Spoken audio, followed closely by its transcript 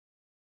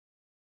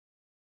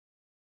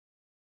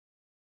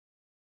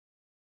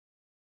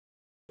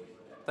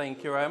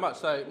Thank you very much.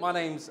 So my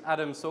name's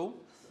Adam Sewell.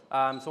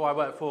 So I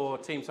work for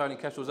Team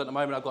Solent Kestrels at the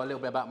moment. I've got a little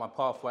bit about my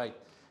pathway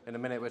in a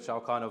minute, which I'll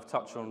kind of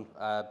touch on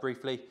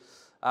briefly.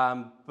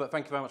 But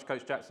thank you very much,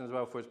 Coach Jackson, as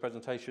well, for his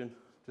presentation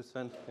just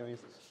then. Here he is.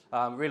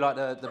 Really like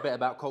the bit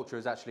about culture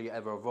is actually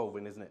ever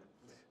evolving, isn't it?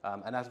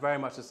 And that's very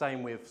much the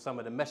same with some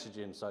of the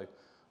messaging. So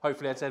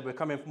hopefully, I said we're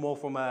coming more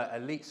from an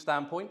elite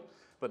standpoint,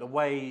 but the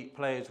way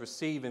players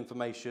receive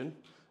information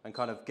and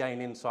kind of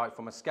gain insight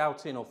from a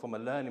scouting or from a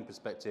learning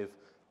perspective,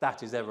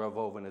 that is ever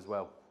evolving as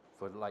well.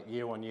 For like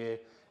year on year,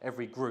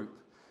 every group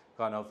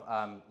kind of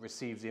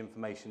receives the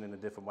information in a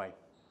different way.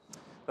 So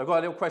I've got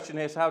a little question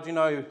here. So how do you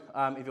know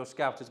if your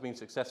scout has been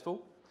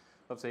successful?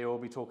 Obviously, we'll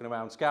be talking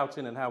around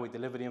scouting and how we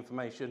deliver the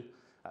information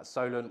at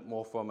Solent,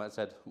 more from, as I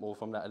said, more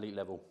from that elite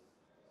level.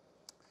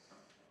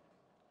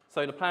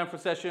 So the plan for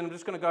the session, I'm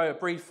just going to go a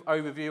brief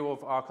overview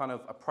of our kind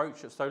of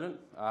approach at Solent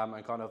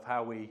and kind of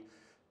how we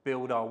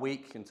build our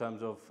week in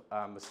terms of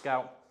the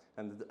scout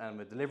and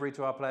the delivery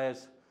to our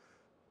players.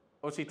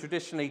 Obviously,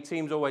 traditionally,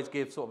 teams always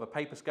give sort of a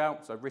paper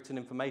scout, so written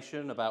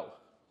information about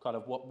kind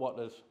of what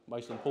the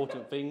most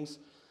important things.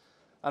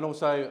 And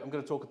also, I'm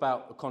going to talk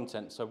about the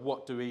content. So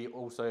what do we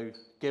also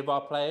give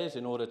our players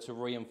in order to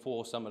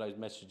reinforce some of those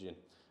messaging?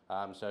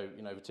 So,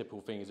 you know, the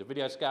typical thing is a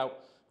video scout,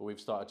 but we've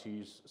started to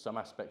use some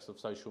aspects of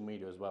social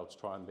media as well to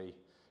try and be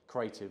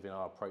creative in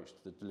our approach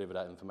to deliver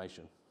that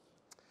information.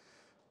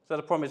 So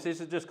the promise,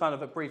 this is just kind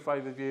of a brief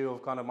overview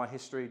of kind of my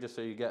history, just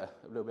so you get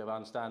a little bit of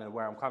understanding of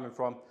where I'm coming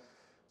from.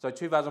 So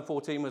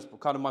 2014 was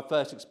kind of my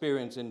first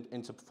experience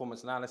into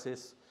performance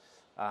analysis,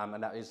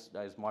 and that is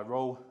my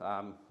role,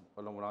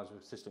 along when I was an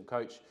assistant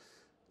coach.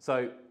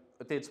 So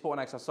I did sport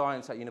and exercise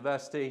science at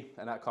university,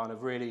 and that kind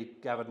of really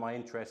gathered my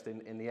interest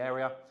in the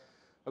area.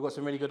 I got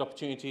some really good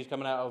opportunities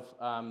coming out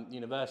of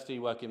university,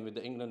 working with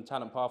the England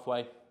Talent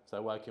Pathway,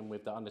 so working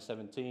with the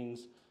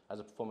under-17s as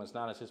a performance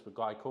analysis with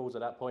Guy Calls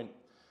at that point.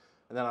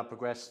 And then I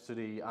progressed to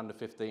the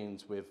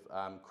under-15s with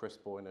Chris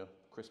Bourne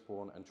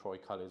and Troy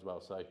Cully as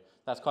well. So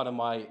that's kind of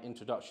my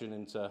introduction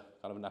into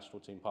kind of a national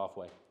team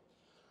pathway.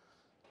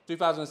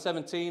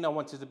 2017, I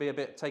wanted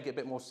to take it a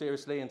bit more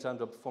seriously in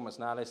terms of performance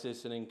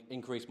analysis and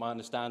increase my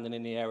understanding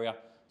in the area.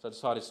 So I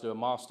decided to do a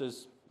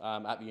master's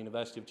at the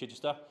University of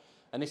Chichester.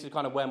 And this is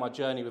kind of where my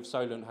journey with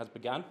Solent has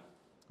began.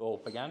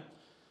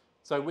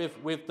 So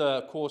with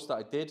the course that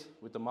I did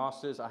with the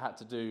Masters, I had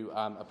to do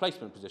a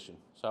placement position.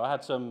 So I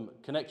had some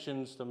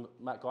connections to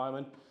Matt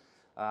Guyman.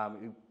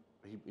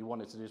 He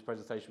wanted to do his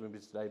presentation with me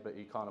today, but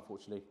he can't,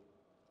 unfortunately.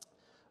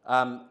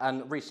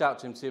 And reached out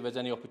to him to see if there's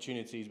any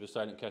opportunities with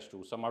Solent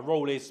Kestrels. So my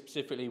role is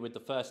specifically with the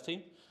first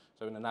team,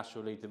 so in the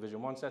National League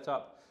Division 1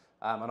 setup.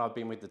 And I've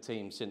been with the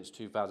team since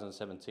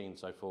 2017,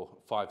 so for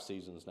 5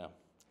 seasons now.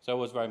 So it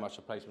was very much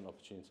a placement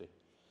opportunity.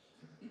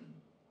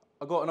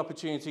 I got an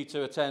opportunity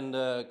to attend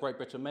the Great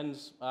Britain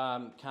men's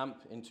camp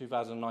in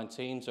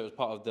 2019, so it was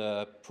part of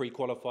the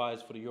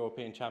pre-qualifiers for the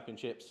European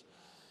Championships.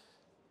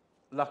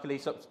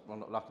 Luckily, well,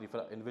 not luckily for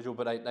that individual,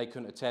 but they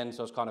couldn't attend,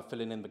 so I was kind of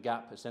filling in the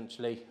gap,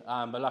 essentially.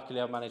 But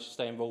luckily, I've managed to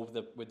stay involved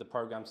with the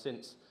programme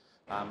since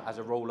as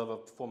a role of a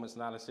performance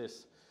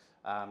analysis.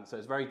 So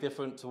it's very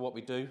different to what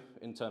we do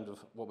in terms of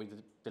what we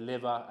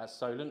deliver at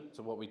Solent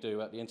to what we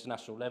do at the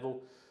international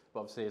level.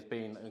 But obviously, it's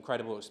been an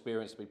incredible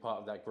experience to be part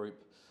of that group.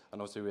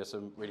 And obviously, we had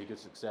some really good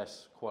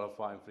success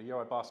qualifying for the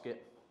Eurobasket.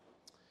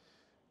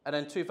 And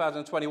then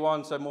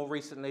 2021, so more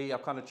recently,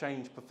 I've kind of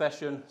changed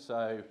profession.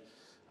 So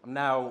I'm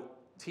now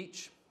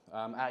teach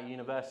at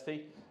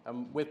university.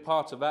 And with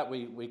part of that,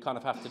 we kind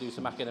of have to do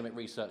some academic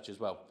research as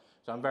well.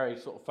 So I'm very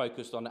sort of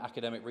focused on the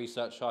academic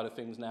research side of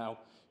things now.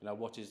 You know,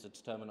 what is the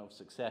determinant of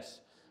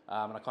success?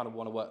 And I kind of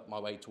want to work my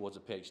way towards a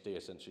PhD,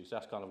 essentially. So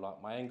that's kind of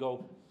like my end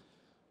goal.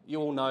 You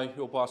all know,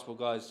 you're basketball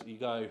guys, you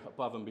go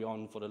above and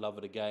beyond for the love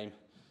of the game.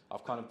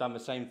 I've kind of done the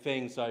same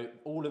thing. So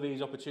all of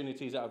these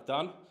opportunities that I've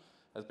done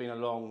has been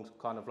along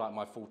kind of like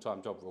my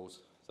full-time job roles.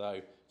 So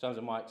in terms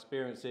of my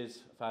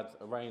experiences, I've had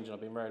a range, and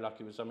I've been very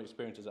lucky with some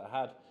experiences that I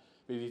had.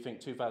 But if you think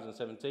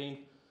 2017, I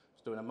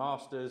was doing a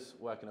master's,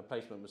 working a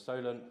placement with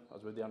Solent. I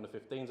was with the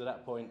under-15s at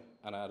that point,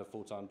 and I had a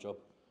full-time job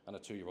and a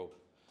 2-year-old.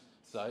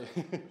 So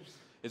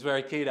it's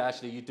very key that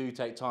actually you do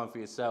take time for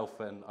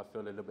yourself, and I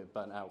feel a little bit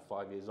burnt out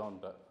 5 years on,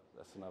 but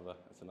that's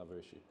another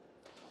issue.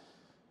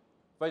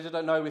 For those who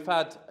don't know, we've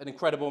had an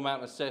incredible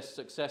amount of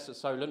success at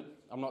Solent.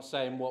 I'm not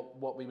saying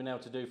what we've been able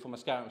to do from a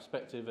scouting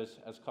perspective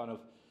as kind of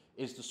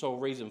is the sole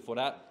reason for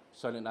that.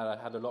 Solent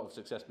had a lot of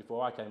success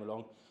before I came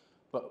along.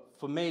 But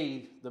for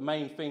me, the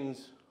main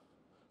things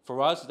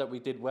for us that we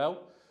did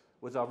well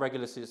was our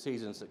regular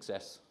season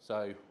success.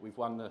 So we've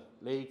won the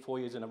league 4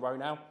 years in a row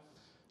now.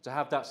 To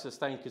have that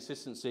sustained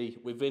consistency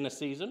within a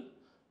season,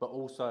 but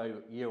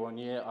also year on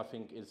year, I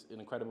think is an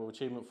incredible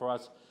achievement for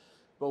us.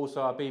 But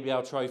also our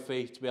BBL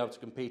trophy, to be able to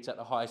compete at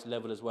the highest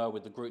level as well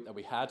with the group that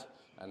we had.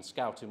 And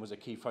scouting was a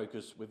key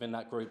focus within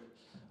that group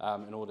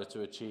in order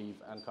to achieve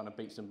and kind of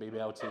beat some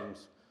BBL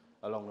teams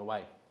along the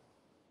way.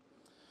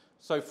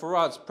 So for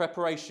us,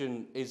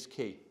 preparation is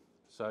key.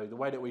 So the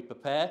way that we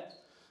prepare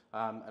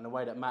and the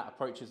way that Matt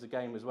approaches the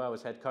game as well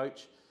as head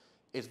coach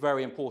is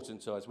very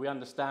important to us. We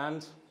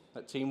understand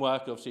that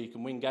teamwork, obviously you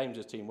can win games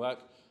as teamwork,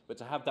 but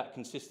to have that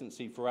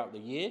consistency throughout the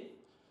year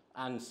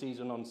and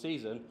season on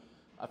season,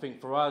 I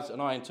think for us,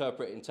 and I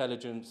interpret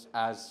intelligence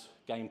as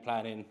game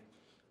planning,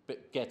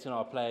 but getting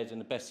our players in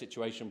the best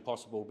situation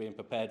possible, being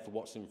prepared for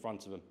what's in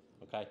front of them,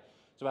 okay?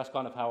 So that's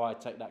kind of how I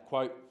take that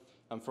quote.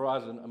 And for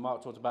us, and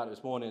Mark talked about it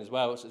this morning as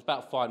well, it's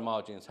about fine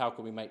margins. How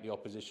can we make the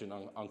opposition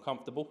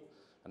uncomfortable?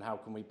 And how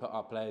can we put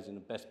our players in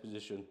the best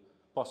position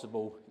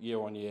possible year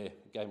on year,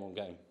 game on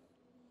game?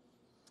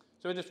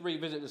 So we'll just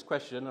revisit this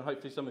question, and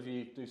hopefully some of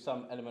you do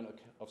some element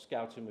of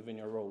scouting within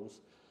your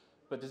roles.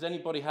 But does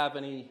anybody have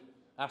any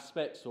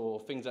aspects or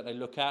things that they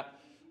look at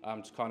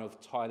to kind of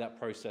tie that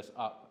process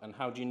up? And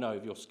how do you know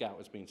if your scout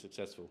has been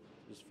successful?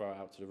 Just throw it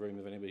out to the room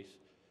if anybody's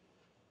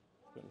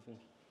got anything.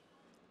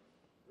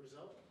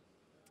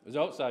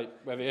 Results, so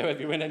whether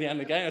you win any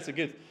other game, it's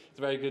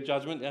a very good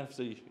judgment. Yeah,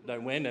 so you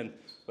don't win,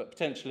 but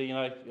potentially, you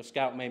know, your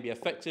scout may be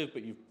effective,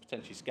 but you've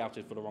potentially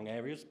scouted for the wrong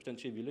areas.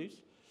 Potentially, if you lose.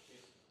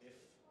 If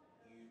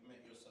you've met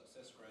your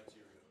success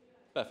criteria.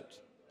 Perfect.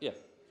 Yeah.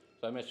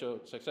 So met your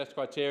success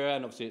criteria,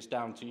 and obviously it's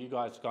down to you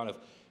guys to kind of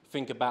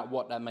think about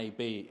what that may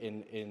be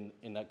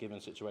in that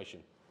given situation.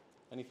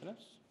 Anything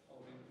else?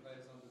 Holding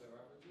players under their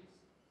averages.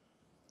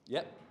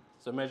 Yep.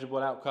 So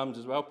measurable outcomes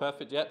as well.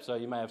 Perfect. Yep. So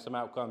you may have some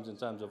outcomes in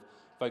terms of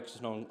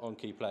focusing on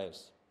key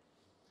players.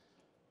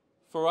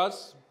 For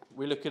us,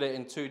 we look at it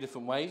in two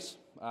different ways.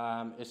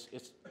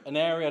 It's an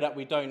area that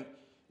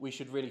we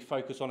should really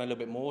focus on a little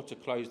bit more to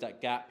close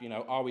that gap. You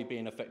know, are we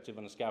being effective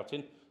on the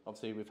scouting?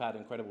 Obviously, we've had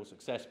incredible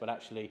success, but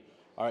actually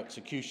our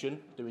execution,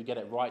 do we get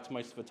it right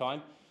most of the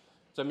time?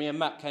 So me and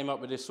Matt came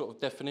up with this sort of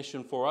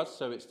definition for us.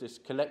 So it's this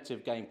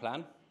collective game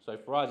plan. So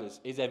for us,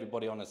 is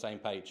everybody on the same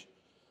page?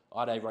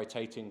 Are they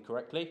rotating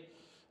correctly?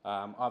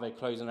 Are they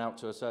closing out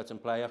to a certain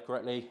player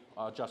correctly?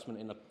 Our adjustment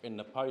in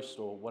the post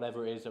or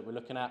whatever it is that we're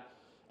looking at,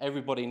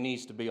 everybody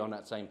needs to be on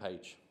that same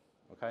page,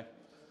 okay?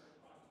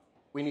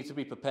 We need to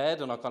be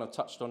prepared, and I kind of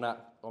touched on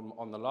that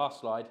on the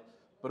last slide,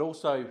 but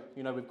also,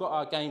 you know, we've got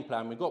our game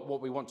plan, we've got what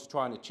we want to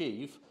try and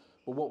achieve,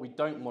 but what we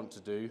don't want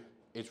to do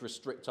is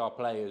restrict our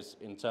players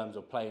in terms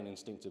of playing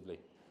instinctively.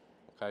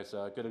 Okay,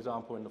 so a good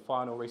example in the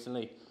final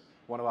recently,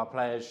 one of our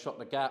players shot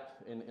the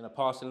gap in a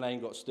passing lane,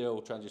 got a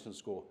steal, transition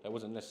score. That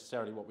wasn't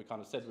necessarily what we kind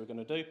of said we were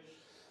going to do.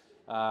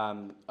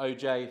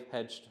 OJ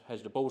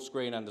hedged the ball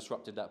screen and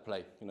disrupted that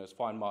play. You know, it's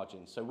fine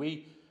margins. So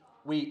we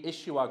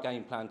issue our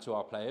game plan to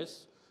our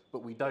players,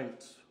 but we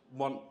don't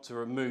want to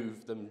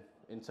remove them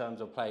in terms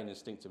of playing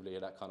instinctively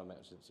at that kind of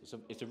match.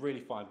 It's a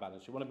really fine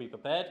balance. You want to be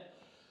prepared,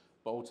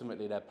 but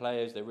ultimately they're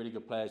players. They're really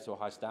good players to a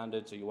high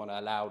standard, so you want to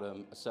allow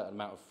them a certain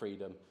amount of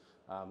freedom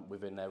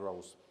within their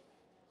roles.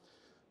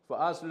 For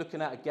us,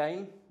 looking at a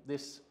game,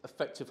 this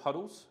effective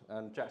huddles,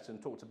 and Jackson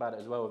talked about it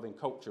as well within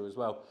culture as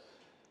well,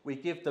 we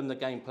give them the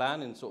game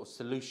plan in sort of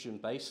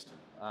solution-based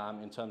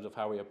in terms of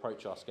how we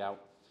approach our scout.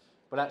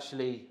 But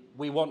actually,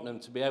 we want them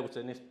to be able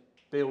to, and this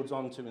builds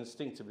onto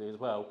instinctively as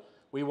well,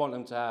 we want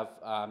them to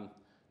have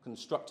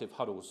constructive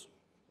huddles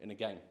in a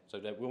game. So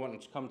that we want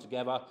them to come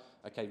together,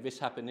 okay, this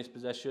happened this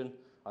possession,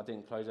 I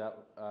didn't close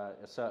out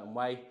a certain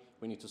way,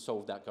 we need to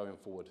solve that going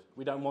forward.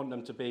 We don't want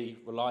them to be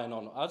relying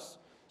on us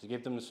to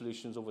give them the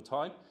solutions all the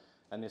time,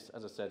 and this,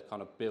 as I said,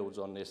 kind of builds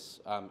on this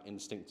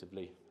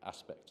instinctively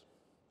aspect.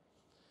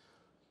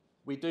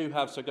 We do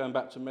have, so going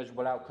back to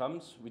measurable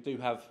outcomes, we do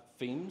have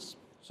themes.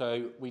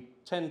 So we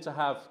tend to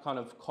have kind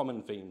of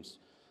common themes.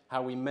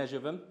 How we measure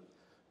them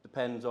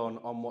depends on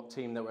what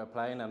team that we're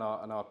playing and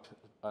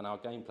our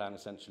game plan,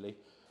 essentially.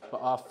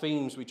 But our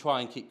themes, we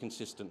try and keep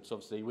consistent. So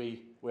obviously,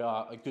 we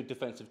are a good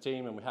defensive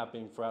team, and we have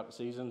been throughout the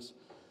seasons.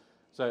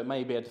 So it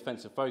may be a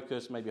defensive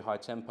focus, maybe high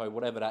tempo,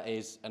 whatever that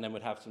is, and then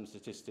we'd have some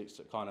statistics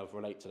that kind of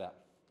relate to that.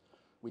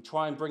 We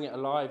try and bring it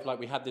alive, like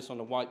we had this on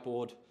the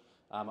whiteboard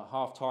at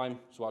half-time,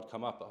 so I'd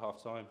come up at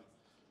half-time,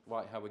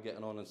 write how we're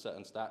getting on and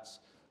certain stats,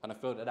 and I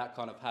feel that that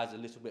kind of has a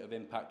little bit of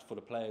impact for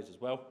the players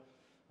as well,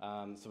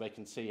 so they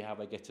can see how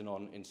they're getting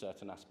on in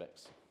certain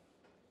aspects.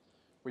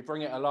 We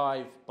bring it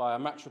alive by a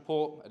match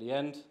report at the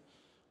end.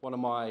 One of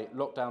my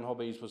lockdown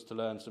hobbies was to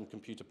learn some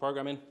computer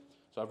programming.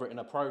 So I've written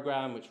a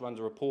program which runs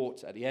a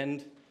report at the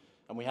end,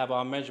 and we have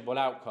our measurable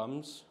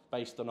outcomes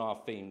based on our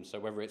themes.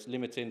 So whether it's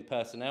limiting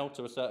personnel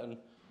to a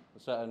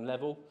certain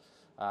level,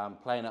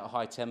 playing at a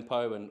high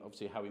tempo, and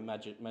obviously how we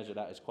measure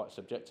that is quite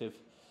subjective,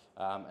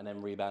 and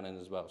then rebounding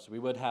as well. So we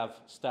would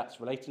have stats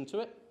relating to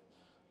it,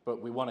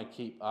 but we want to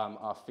keep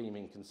our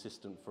theming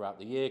consistent throughout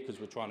the year because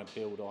we're trying to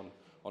build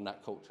on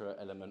that culture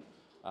element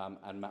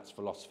and Matt's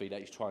philosophy that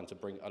he's trying to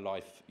bring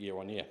alive year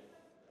on year.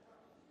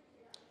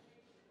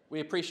 We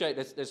appreciate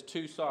there's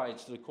two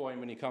sides to the coin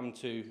when you come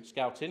to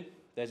scouting.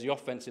 There's the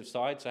offensive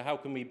side, so how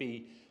can we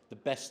be the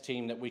best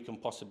team that we can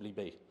possibly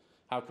be?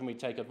 How can we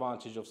take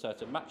advantage of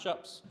certain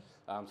matchups,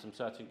 some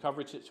certain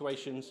coverage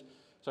situations?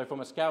 So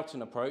from a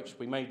scouting approach,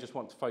 we may just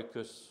want to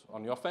focus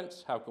on the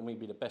offense. How can we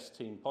be the best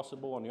team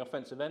possible on the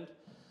offensive end?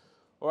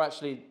 Or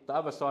actually, the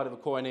other side of the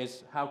coin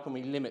is, how can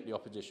we limit the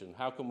opposition?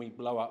 How can we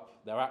blow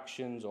up their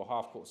actions or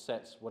half-court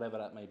sets, whatever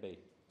that may be?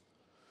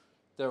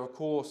 There, of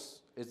course,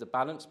 is the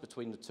balance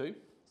between the two.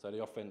 So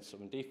the offense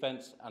and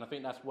defense, and I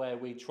think that's where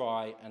we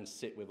try and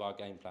sit with our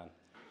game plan.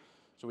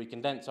 So we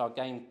condense our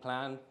game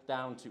plan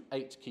down to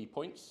 8 key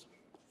points,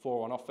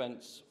 4 on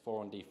offense,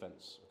 4 on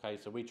defense. Okay,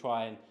 so we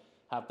try and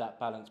have that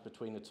balance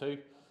between the two.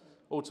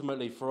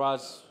 Ultimately for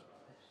us,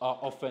 our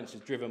offense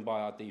is driven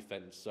by our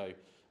defense, so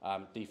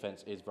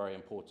defense is very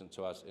important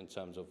to us in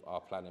terms of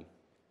our planning.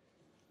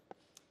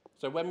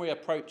 So when we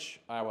approach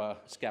our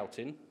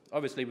scouting,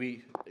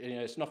 obviously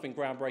it's nothing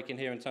groundbreaking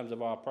here in terms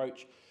of our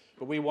approach,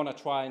 but we want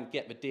to try and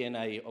get the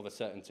DNA of a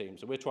certain team.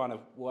 So we're trying to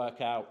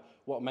work out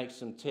what makes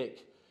them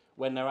tick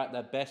when they're at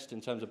their best in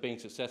terms of being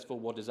successful.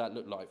 What does that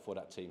look like for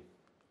that team?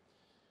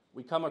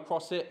 We come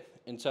across it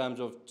in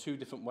terms of 2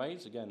 different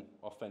ways, again,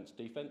 offense,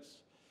 defense.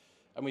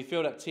 And we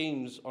feel that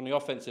teams on the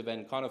offensive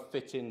end kind of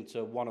fit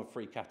into 1 of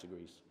 3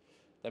 categories.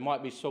 There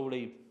might be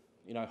solely,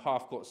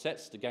 half-court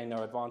sets to gain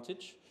their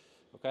advantage.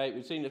 Okay,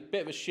 we've seen a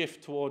bit of a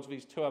shift towards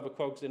these 2 other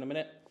cogs in a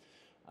minute,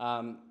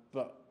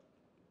 but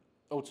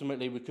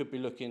ultimately we could be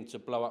looking to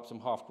blow up some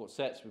half-court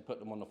sets. We put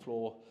them on the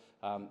floor,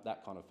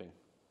 that kind of thing.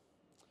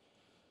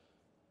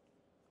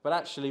 But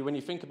actually, when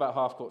you think about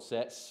half-court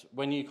sets,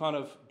 when you kind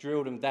of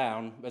drill them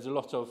down, there's a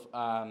lot of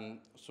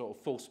sort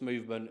of false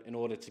movement in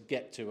order to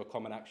get to a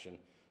common action.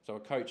 So a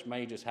coach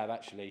may just have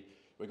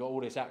we've got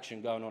all this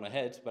action going on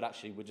ahead, but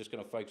actually we're just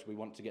going to focus, we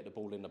want to get the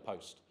ball in the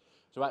post.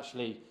 So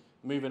actually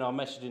moving our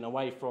messaging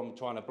away from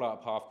trying to blow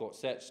up half-court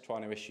sets,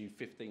 trying to issue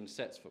 15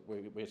 sets that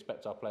we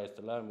expect our players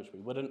to learn, which we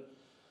wouldn't,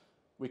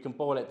 we can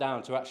boil it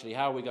down to actually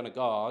how we're going to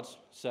guard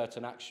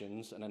certain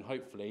actions, and then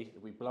hopefully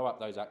if we blow up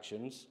those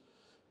actions,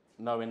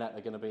 knowing that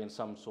they're going to be in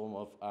some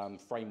sort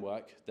of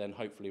framework, then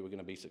hopefully we're going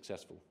to be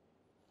successful.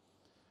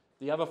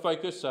 The other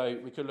focus, so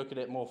we could look at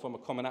it more from a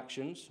common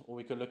actions, or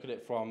we could look at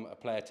it from a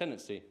player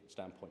tendency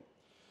standpoint.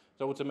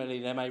 So ultimately,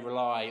 they may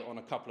rely on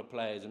a couple of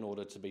players in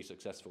order to be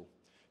successful.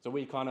 So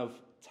we kind of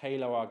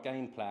tailor our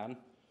game plan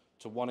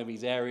to one of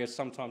these areas.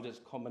 Sometimes it's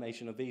a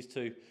combination of these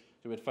 2.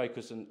 So we'd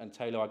focus and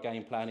tailor our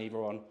game plan either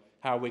on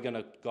how we're going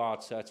to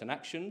guard certain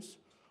actions,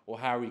 or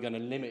how we're going to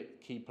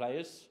limit key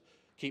players,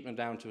 keep them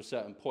down to a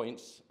certain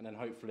points, and then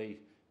hopefully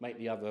make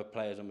the other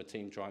players on the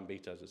team try and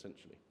beat us,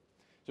 essentially.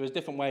 So there's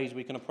different ways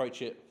we can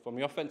approach it from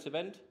the offensive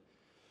end,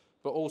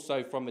 but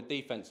also from the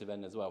defensive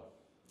end as well.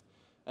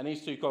 And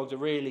these 2 cogs are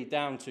really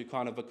down to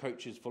kind of a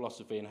coach's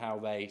philosophy and how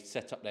they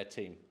set up their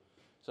team.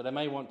 So they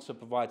may want to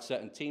provide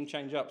certain team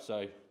change-ups,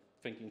 so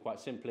thinking quite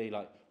simply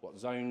like what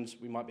zones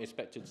we might be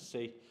expected to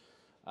see,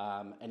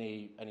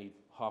 any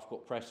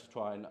half-court press to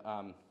try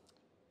and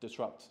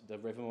disrupt the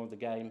rhythm of the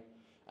game,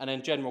 and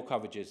then general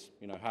coverages,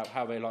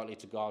 how they're likely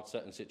to guard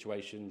certain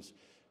situations,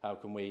 how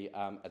can we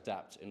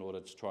adapt in order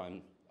to try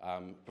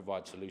and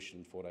provide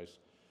solutions for those.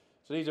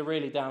 So these are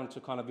really down to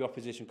kind of the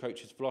opposition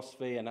coach's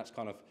philosophy, and that's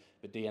kind of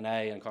the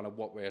DNA and kind of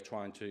what we're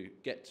trying to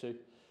get to.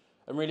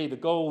 And really the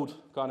gold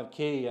kind of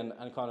key and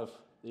kind of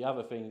the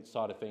other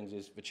side of things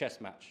is the chess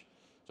match.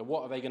 So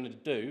what are they going to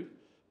do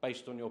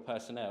based on your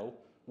personnel?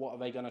 What are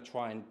they going to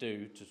try and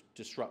do to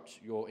disrupt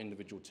your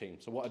individual team?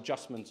 So what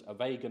adjustments are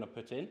they going to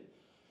put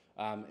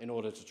in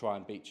order to try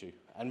and beat you?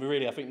 And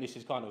really, I think this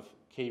is kind of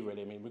key,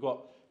 really. I mean, we've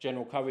got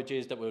general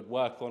coverages that we would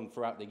work on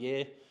throughout the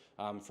year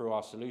through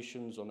our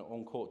solutions on the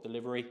on-court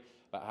delivery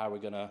about how we're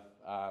going to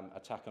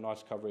attack a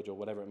nice coverage or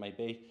whatever it may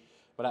be.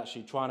 But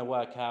actually trying to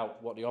work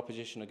out what the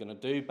opposition are going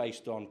to do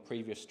based on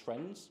previous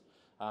trends,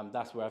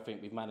 that's where I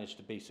think we've managed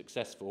to be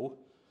successful.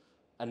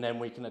 And then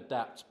we can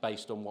adapt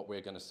based on what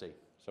we're going to see.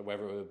 So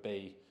whether it would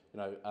be,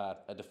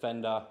 a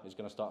defender is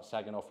going to start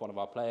sagging off one of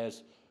our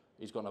players,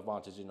 he's got an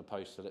advantage in the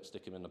post, so let's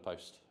stick him in the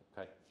post.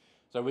 Okay.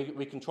 So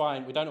we can try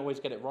and, we don't always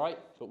get it right,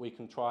 but we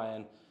can try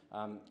and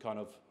kind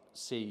of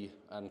see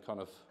and kind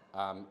of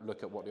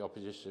look at what the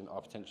opposition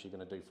are potentially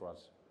going to do for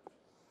us.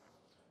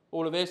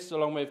 All of this,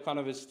 along with kind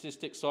of a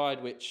statistics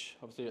side, which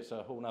obviously it's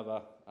a whole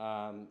nother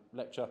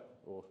lecture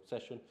or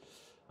session,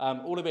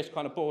 all of this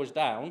kind of boils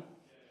down,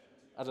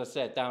 as I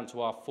said, down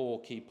to our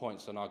 4 key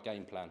points on our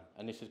game plan.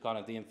 And this is kind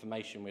of the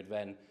information we'd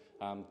then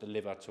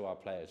deliver to our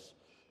players.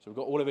 So we've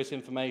got all of this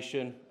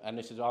information, and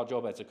this is our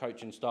job as a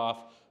coaching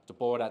staff to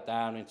boil that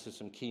down into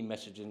some key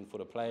messaging for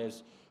the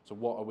players. So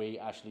what are we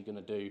actually going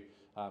to do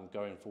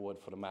going forward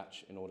for the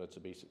match in order to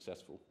be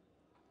successful?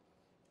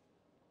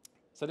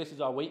 So this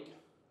is our week.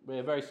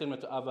 We're very similar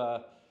to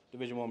other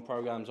Division 1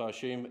 programs, I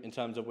assume, in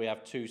terms of we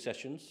have 2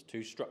 sessions,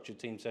 2 structured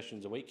team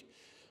sessions a week.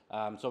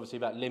 So obviously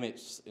that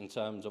limits in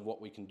terms of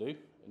what we can do,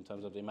 in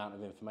terms of the amount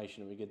of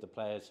information that we give the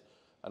players,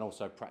 and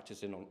also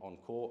practicing on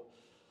court.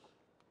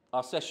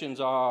 Our sessions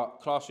are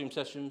classroom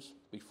sessions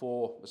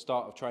before the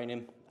start of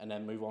training, and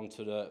then move on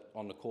to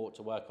on the court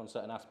to work on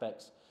certain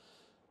aspects.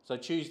 So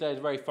Tuesday is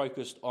very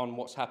focused on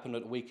what's happened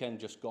at the weekend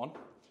just gone.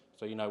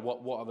 So,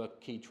 what are the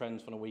key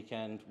trends from the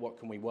weekend? What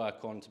can we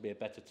work on to be a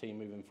better team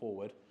moving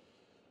forward?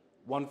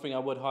 One thing I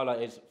would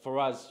highlight is, for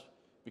us,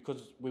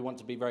 because we want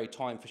to be very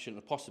time efficient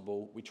as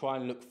possible, we try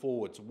and look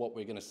forward to what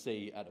we're going to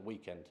see at the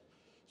weekend.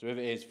 So if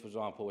it is, for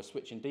example, we're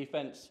switching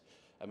defense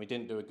and we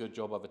didn't do a good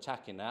job of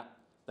attacking that,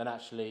 then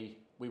actually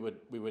we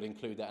would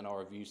include that in our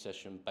review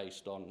session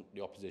based on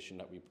the opposition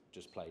that we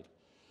just played.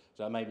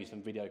 So there may be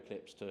some video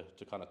clips to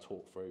kind of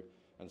talk through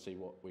and see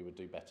what we would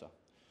do better.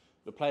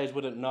 The players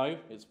wouldn't know,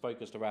 it's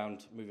focused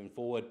around moving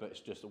forward, but it's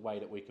just a way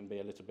that we can be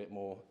a little bit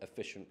more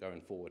efficient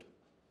going forward.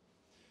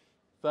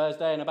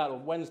 Thursday and about the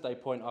Wednesday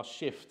point, our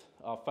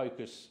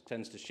focus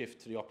tends to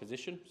shift to the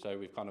opposition. So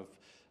we've kind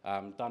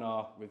of done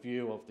our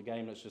review of the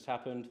game that's just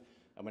happened,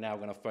 and we're now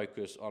going to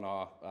focus on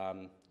our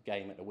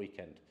game at the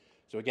weekend.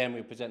 So again,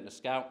 we present the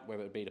scout,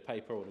 whether it be the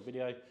paper or the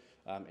video,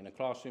 in a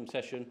classroom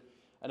session.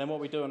 And then what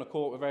we do on the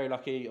court, we're very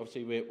lucky,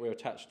 obviously we're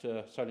attached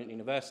to Solent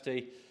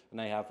University, and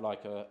they have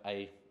like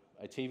a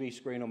TV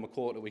screen on the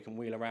court that we can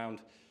wheel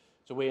around.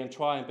 So we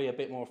try and be a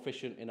bit more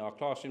efficient in our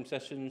classroom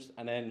sessions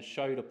and then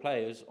show the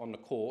players on the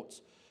court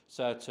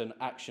certain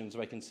actions so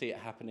they can see it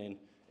happening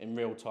in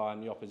real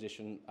time, the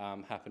opposition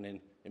happening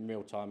in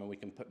real time, and we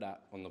can put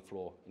that on the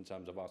floor in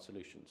terms of our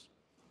solutions.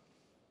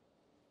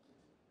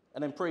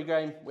 And then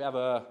pre-game, we have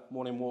a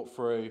morning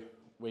walkthrough.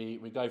 We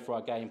go through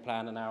our game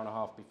plan an hour and a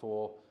half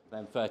before,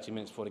 then 30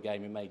 minutes before the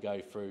game we may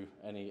go through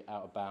any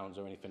out of bounds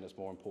or anything that's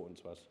more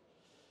important to us.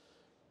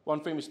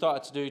 One thing we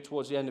started to do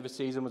towards the end of the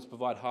season was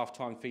provide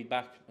half-time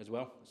feedback as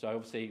well. So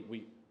obviously,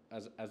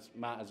 as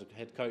Matt, as a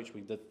head coach,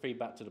 we did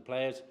feedback to the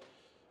players.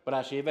 But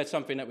actually, if there's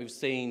something that we've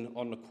seen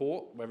on the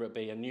court, whether it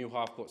be a new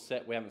half-court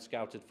set we haven't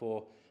scouted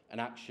for, an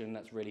action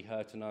that's really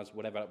hurting us,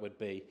 whatever that would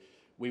be,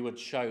 we would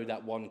show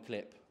that one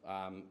clip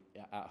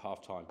at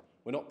half-time.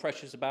 We're not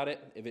precious about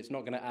it. If it's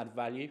not going to add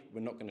value,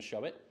 we're not going to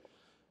show it.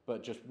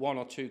 But just one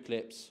or two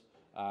clips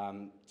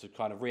to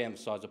kind of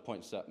re-emphasise the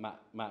points that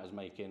Matt is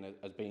making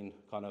has been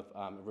kind of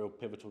a real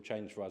pivotal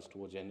change for us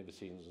towards the end of the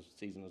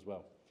season as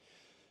well.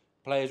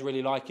 Players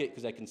really like it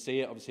because they can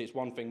see it. Obviously, it's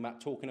one thing Matt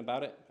talking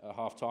about it at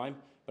half-time,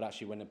 but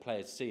actually when the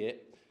players see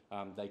it,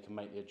 they can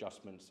make the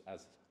adjustments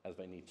as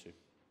they need to.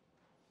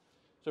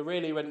 So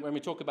really, when we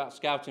talk about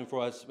scouting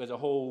for us, there's a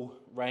whole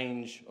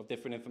range of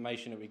different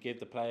information that we give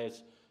the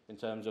players in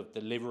terms of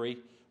delivery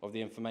of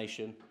the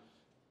information.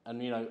 And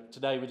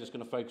today we're just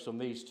going to focus on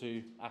these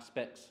two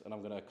aspects, and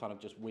I'm going to kind of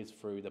just whiz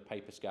through the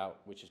paper scout,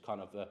 which is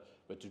kind of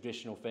the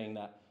traditional thing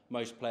that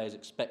most players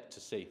expect to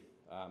see,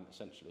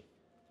 essentially.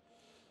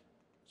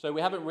 So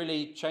we haven't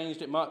really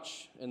changed it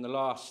much in the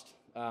last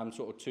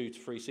sort of 2 to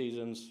 3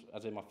 seasons,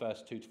 as in my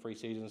first 2 to 3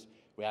 seasons.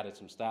 We added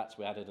some stats,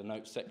 we added the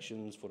note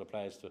sections for the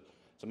players to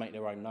make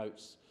their own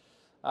notes.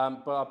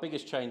 But our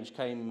biggest change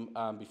came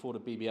before the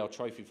BBL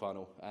Trophy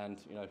final, and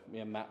me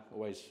and Matt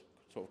always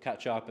sort of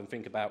catch up and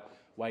think about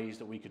ways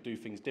that we could do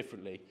things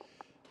differently.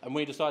 And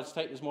we decided to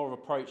take this more of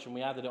approach, and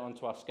we added it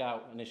onto our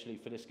scout initially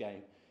for this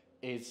game,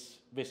 is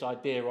this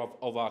idea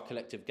of our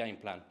collective game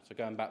plan. So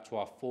going back to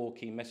our 4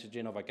 key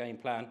messaging of our game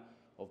plan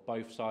of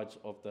both sides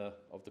of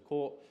the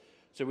court.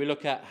 So we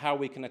look at how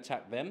we can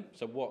attack them.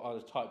 So what are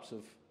the types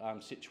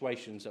of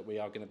situations that we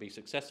are going to be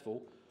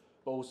successful,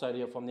 but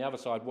also from the other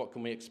side, what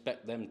can we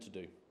expect them to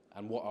do?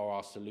 And what are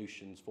our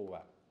solutions for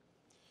that?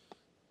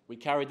 We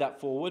carried that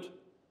forward.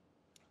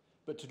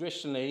 But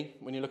traditionally,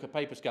 when you look at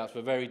paper scouts,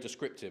 we're very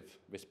descriptive.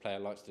 This player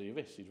likes to do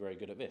this, he's very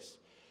good at this.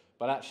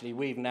 But actually,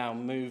 we've now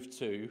moved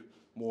to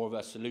more of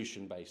a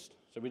solution-based.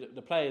 So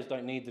the players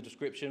don't need the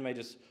description.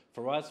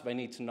 For us, they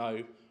need to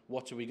know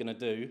what are we going to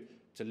do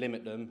to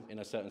limit them in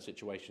a certain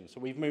situation.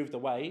 So we've moved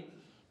away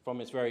from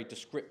this very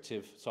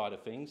descriptive side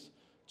of things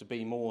to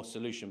be more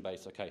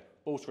solution-based. Okay,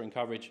 ball screen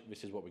coverage,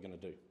 this is what we're going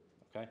to do.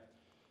 Okay.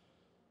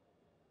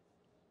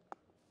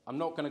 I'm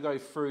not going to go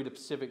through the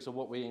specifics of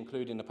what we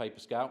include in the paper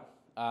scout.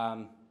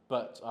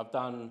 But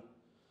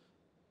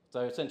so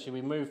essentially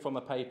we moved from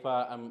a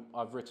paper, and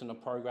I've written a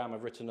program,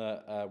 I've written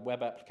a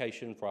web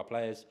application for our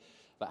players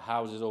that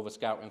houses all the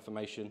scout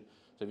information.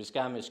 So if you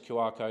scan this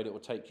QR code, it will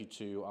take you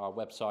to our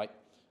website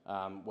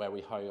where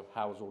we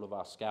house all of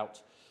our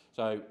scout.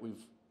 So we're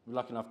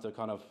lucky enough to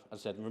kind of, as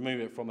I said, remove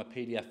it from a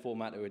PDF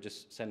format that we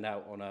just send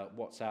out on a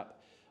WhatsApp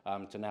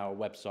to now a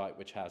website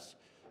which has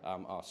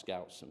our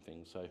scouts and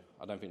things. So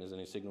I don't think there's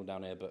any signal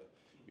down here, but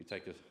you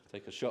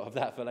take a shot of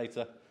that for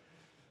later.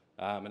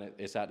 And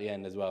it's at the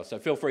end as well. So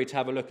feel free to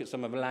have a look at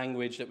some of the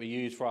language that we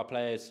use for our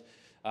players.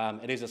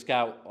 It is a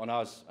scout on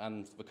us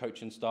and the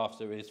coaching staff,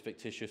 so it is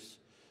fictitious.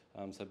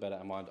 So bear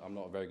that in mind. I'm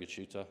not a very good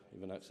shooter,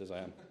 even though it says I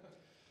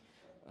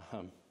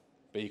am.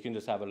 But you can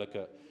just have a look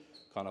at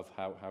kind of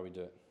how we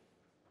do it.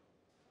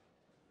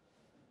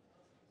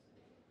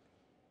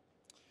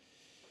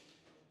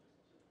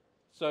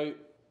 So I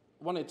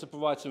wanted to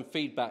provide some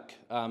feedback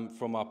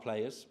from our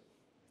players.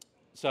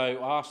 So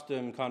I asked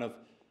them kind of,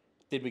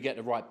 did we get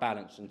the right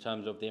balance in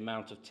terms of the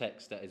amount of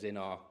text that is in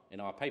our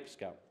paper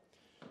scout?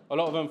 A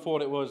lot of them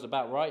thought it was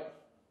about right,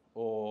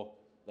 or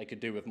they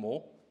could do with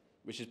more,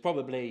 which is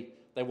probably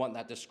they want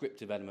that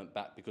descriptive element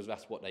back because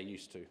that's what they're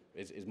used to,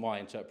 is my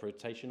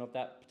interpretation of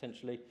that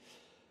potentially.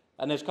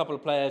 And there's a couple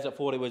of players that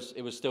thought it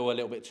was still a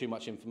little bit too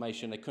much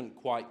information. They couldn't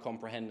quite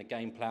comprehend the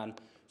game plan.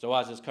 So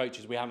us as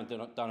coaches, we haven't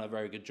done a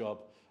very good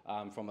job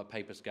from a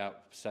paper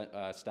scout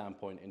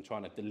standpoint in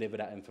trying to deliver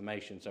that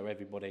information so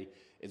everybody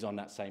is on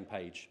that same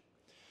page.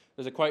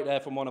 There's a quote there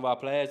from one of our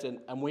players,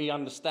 and we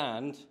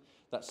understand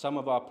that some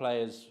of our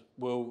players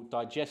will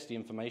digest the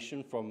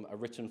information from a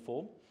written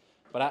form,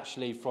 but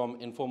actually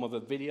in form of a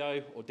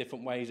video or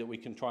different ways that we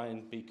can try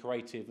and be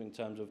creative in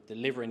terms of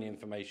delivering the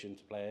information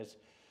to players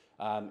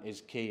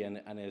is key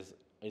and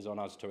is on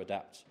us to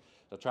adapt.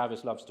 So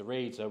Travis loves to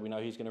read, so we know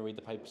he's going to read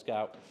the Paper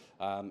Scout,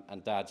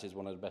 and Dads is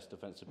one of the best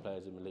defensive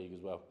players in the league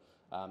as well.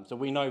 So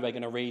we know they're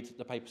going to read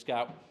the Paper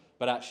Scout,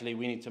 but actually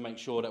we need to make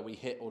sure that we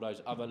hit all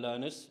those other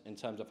learners in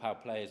terms of how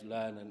players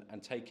learn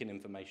and take in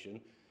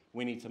information.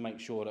 We need to make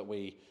sure that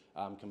we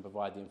can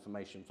provide the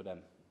information for them.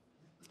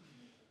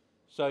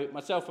 So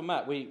myself and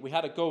Matt, we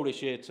had a goal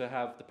this year to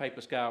have the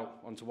Paper Scout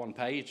onto one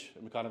page,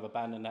 and we kind of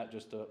abandoned that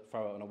just to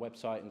throw it on a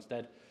website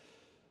instead.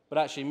 But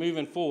actually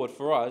moving forward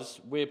for us,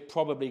 we're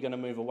probably going to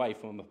move away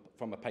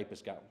from a Paper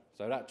Scout.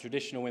 So that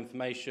traditional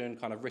information,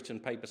 kind of written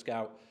Paper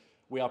Scout,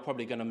 we are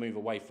probably going to move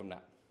away from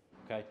that.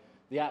 Okay?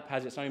 The app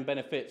has its own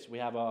benefits. We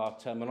have our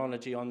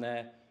terminology on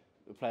there.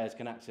 The players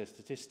can access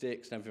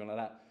statistics and everything like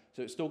that.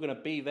 So it's still going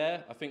to be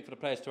there, I think, for the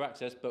players to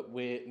access, but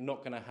we're not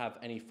going to have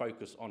any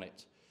focus on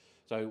it.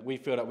 So we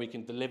feel that we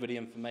can deliver the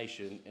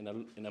information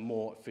in a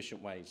more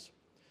efficient ways.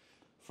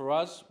 For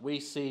us, we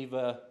see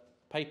the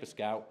Paper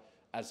Scout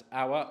as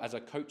a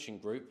coaching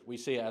group. We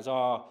see it as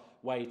our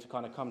way to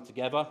kind of come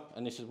together,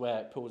 and this is where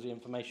it pulls the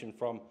information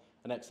from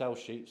an Excel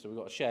sheet. So we've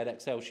got a shared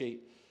Excel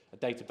sheet, a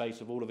database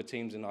of all of the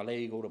teams in our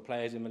league, all the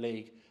players in the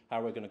league,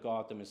 how we're going to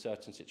guard them in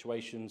certain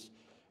situations.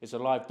 It's a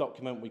live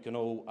document we can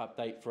all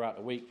update throughout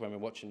the week when we're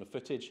watching the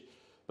footage.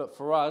 But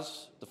for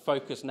us, the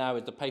focus now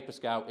is the Paper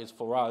Scout is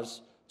for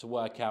us to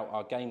work out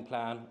our game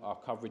plan, our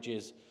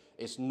coverages.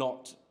 It's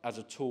not as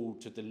a tool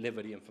to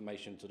deliver the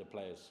information to the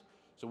players.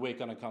 So we're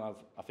going to kind of,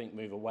 I think,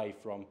 move away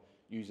from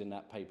using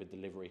that paper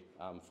delivery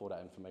for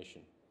that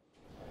information.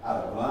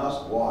 Adam, can I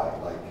ask why?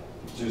 Like,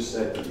 you just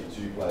said that your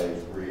two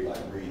players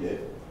read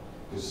it,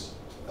 because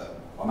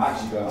I'm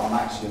actually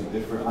going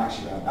different. I'm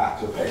actually going back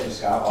to a Paper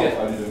Scout. I've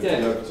only done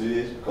video for 2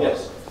 years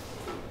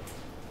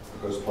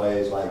because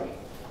players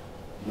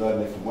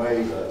learn different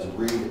ways to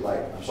read it.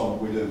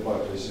 We're doing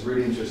both. This is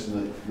really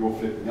interesting that you're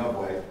flipping the other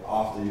way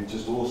after you've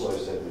just also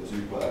said that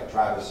two players,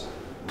 Travis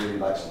really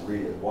likes to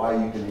read it. Why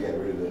are you going to get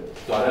rid of it?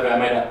 So I don't know if I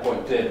made that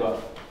point clear, but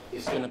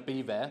it's going to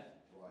be there.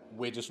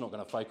 We're just not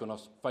going to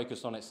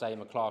focus on it, say, in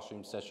a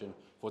classroom session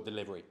for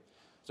delivery.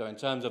 So in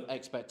terms of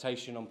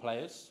expectation on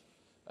players,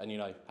 and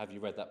have you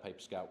read that Paper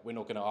Scout? We're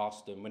not going to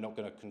ask them. We're not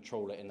going to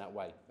control it in that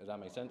way. Does that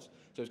make sense?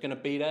 So it's going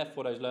to be there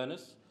for those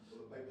learners. So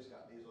the Paper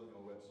Scout is on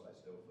your website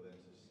still for them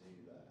to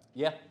see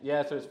that?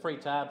 Yeah. So it's 3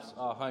 tabs: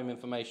 our home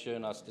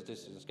information, our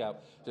statistics and scout.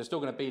 So it's still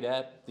going to be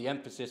there. The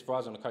emphasis for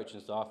us on the coaching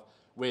staff,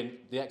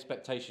 the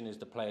expectation is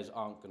the players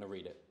aren't going to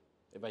read it.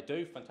 If they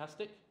do,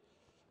 fantastic.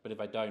 But if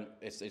they don't,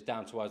 it's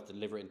down to us to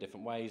deliver it in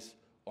different ways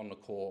on the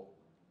court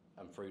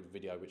and through the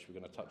video, which we're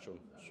going to touch on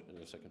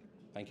in a second.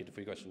 Thank you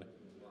for your question.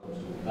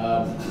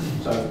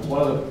 So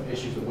one of the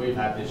issues that we've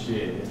had this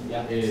year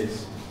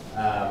is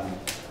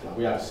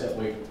we have set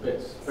week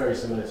bits very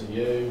similar to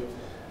you,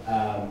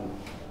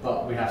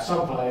 but we have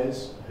some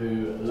players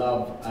who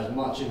love as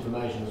much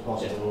information as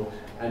possible,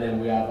 and then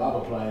we have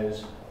other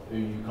players who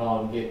you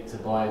can't get to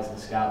buy into the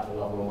Scout for a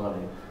lot more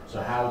money.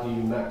 So how do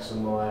you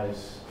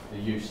maximise the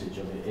usage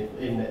of it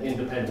in the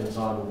independent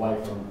time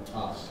away from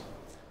us?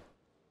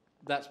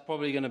 That's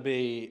probably going to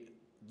be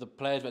the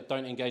players that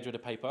don't engage with the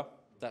paper.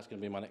 That's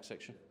going to be my next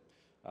section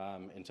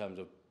in terms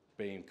of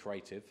being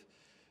creative.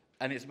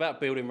 And it's about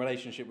building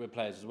relationship with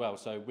players as well.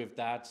 So with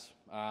Dads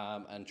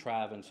and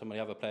Trav and some of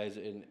the other players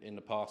in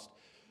the past,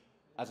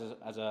 as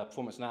a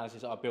performance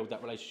analysis, I build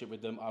that relationship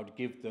with them. I would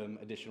give them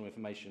additional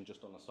information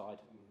just on the side,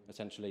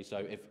 essentially.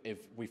 So if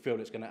we feel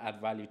it's going to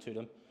add value to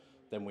them,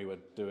 then we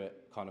would do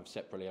it kind of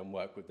separately and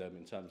work with them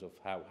in terms of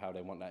how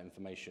they want that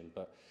information.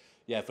 But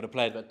yeah, for the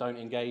players that don't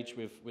engage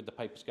with the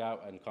Paper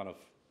Scout and kind of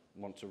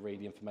want to read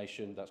the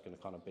information, that's going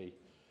to kind of be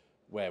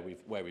where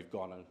we've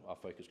gone and our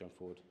focus going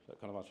forward. Does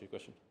that kind of answer your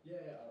question? Yeah.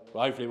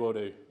 Well, hopefully we'll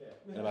do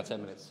in about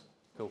 10 minutes.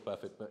 Cool,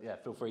 perfect. But yeah,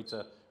 feel free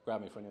to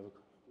grab me for any other.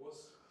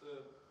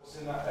 What's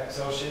in that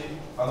Excel sheet?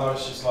 I know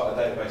it's just like a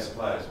database of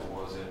players, but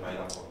what is it made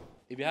up of?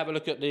 If you have a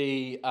look at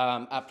the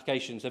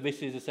application, so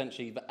this is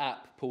essentially the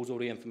app pulls all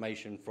the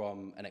information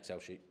from an Excel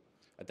sheet,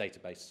 a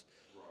database.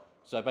 Right.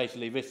 So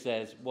basically this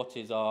says what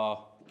is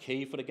our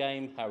key for the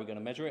game, how are we going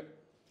to measure it,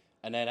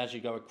 and then as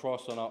you go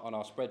across on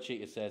our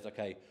spreadsheet, it says,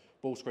 okay,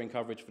 ball screen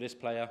coverage for this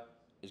player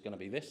is going to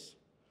be this.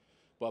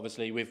 But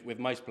obviously with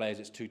most players,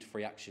 it's 2 to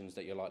 3 actions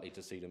that you're likely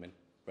to see them in,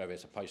 whether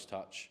it's a post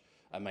touch,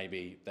 and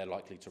maybe they're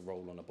likely to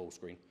roll on a ball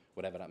screen,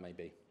 whatever that may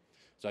be.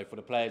 So for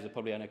the players, there's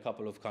probably only a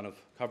couple of kind of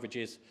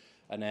coverages.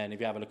 And then if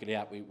you have a look at the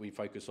app, we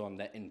focus on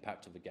the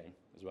impact of the game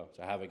as well.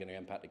 So how we're going to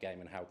impact the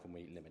game and how can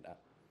we limit that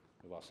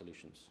with our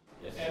solutions.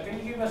 Yes. Can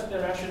you give us the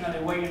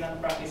rationale why you're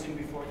not practicing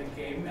before the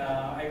game?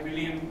 I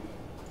believe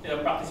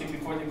practicing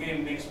before the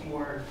game makes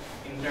more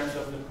in terms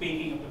of the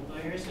picking of the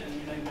players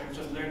and in terms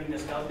of learning the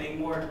scouting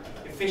more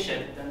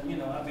efficient than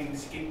having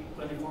skipped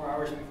 24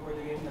 hours before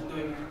the game, not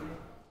doing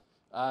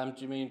anything.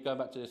 Do you mean going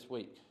back to this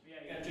week?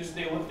 Yeah,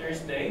 Tuesday or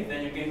Thursday,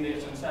 then your game day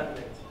is on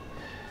Saturday.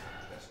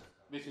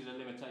 This is a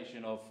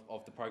limitation of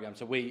the program.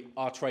 So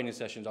our training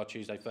sessions are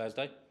Tuesday,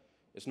 Thursday.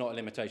 It's not a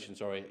limitation,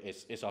 sorry,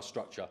 it's our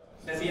structure.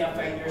 Does he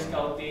affect your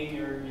scouting,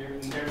 your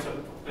in terms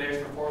of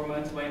players'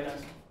 performance by that?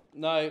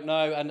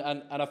 No, and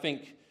I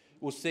think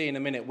we'll see in a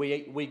minute.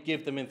 We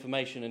give them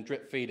information and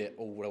drip feed it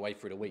all the way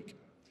through the week.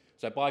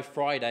 So by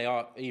Friday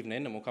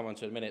evening, and we'll come on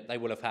to it in a minute, they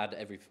will have had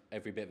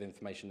every bit of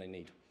information they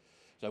need.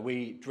 So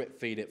we drip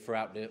feed it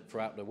throughout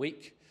the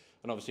week,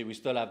 and obviously we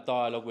still have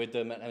dialogue with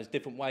them, and there's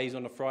different ways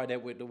on a Friday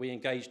that we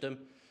engage them.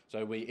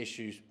 So we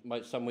issue,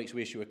 some weeks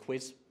we issue a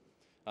quiz,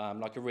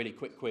 like a really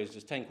quick quiz,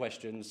 just 10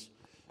 questions,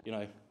 you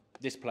know,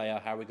 this player,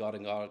 how we guard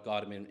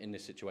him in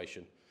this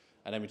situation.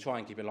 And then we try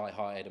and keep it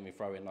light-hearted, and we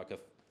throw in like a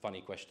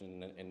funny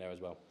question in there as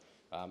well.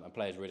 And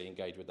players really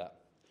engage with that.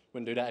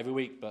 Wouldn't do that every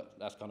week, but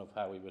that's kind of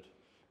how we would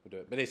do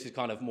it. But this is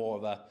kind of more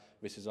of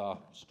this is our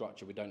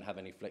structure. We don't have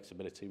any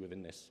flexibility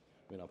within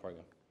our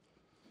program.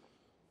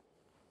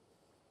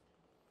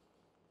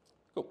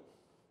 Cool.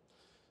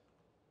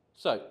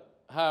 So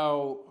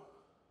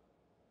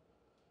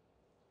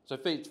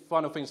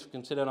final things to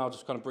consider, and I'll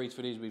just kind of breeze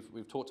through these.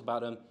 We've talked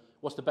about them.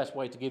 What's the best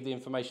way to give the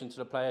information to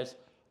the players?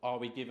 Are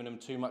we giving them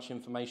too much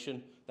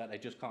information that they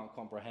just can't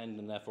comprehend,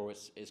 and therefore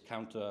it's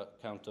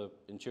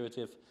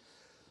counterintuitive?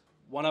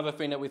 One other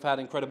thing that we've had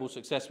incredible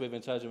success with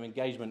in terms of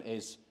engagement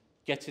is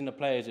getting the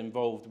players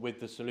involved with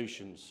the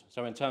solutions.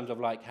 So in terms of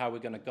like how we're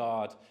going to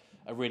guard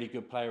a really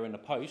good player in the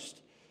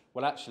post,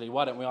 well actually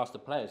why don't we ask the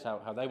players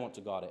how they want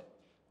to guard it?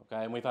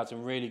 Okay, and we've had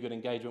some really good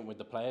engagement with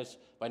the players.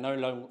 They no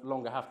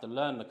longer have to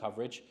learn the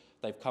coverage,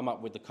 they've come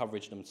up with the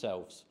coverage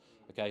themselves.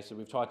 Okay, so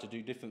we've tried to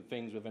do different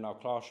things within our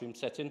classroom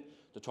setting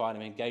to try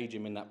and engage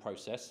them in that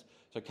process.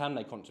 So can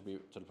they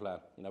contribute to the plan?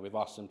 You know, we've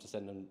asked them to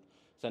send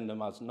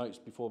them as notes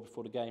before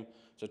the game.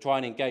 So try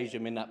and engage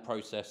them in that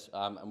process,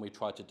 and we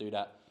tried to do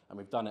that, and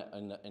we've done it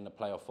in the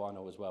playoff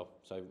final as well.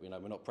 So, you know,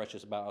 we're not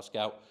precious about our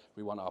scout.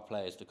 We want our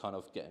players to kind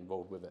of get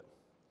involved with it.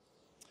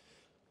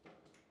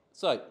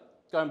 So,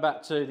 going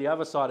back to the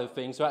other side of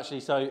things,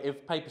 so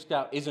if Paper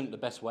Scout isn't the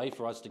best way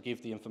for us to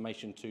give the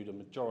information to the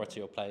majority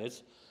of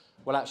players,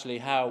 well, actually,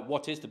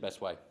 what is the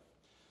best way?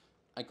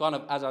 And kind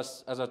of,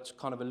 as I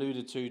kind of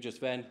alluded to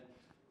just then,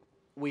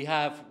 we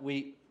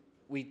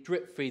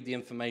drip feed the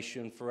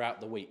information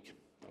throughout the week.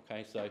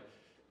 Okay, so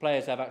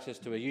players have access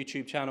to a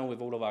YouTube channel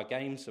with all of our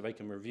games, so they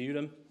can review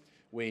them.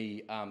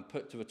 We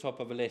put to the top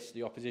of the list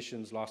the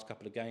opposition's last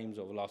couple of games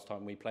or the last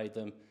time we played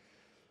them.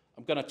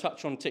 I'm going to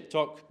touch on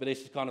TikTok, but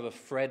this is kind of a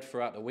thread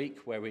throughout the week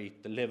where we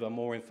deliver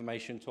more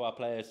information to our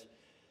players.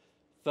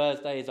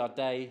 Thursday is our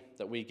day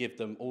that we give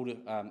them all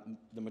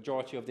the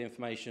majority of the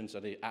information, so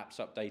the app's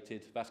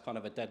updated. That's kind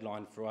of a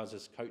deadline for us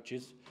as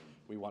coaches.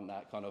 We want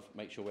that kind of,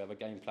 make sure we have a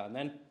game plan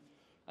then.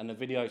 And the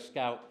video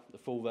scout, the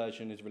full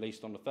version, is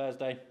released on the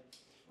Thursday.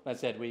 As I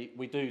said,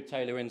 we do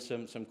tailor in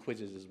some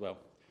quizzes as well.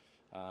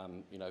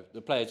 You know,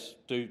 the players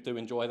do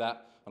enjoy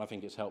that, and I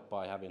think it's helped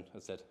by having,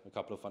 as I said, a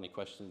couple of funny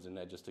questions in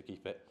there just to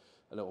keep it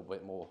a little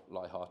bit more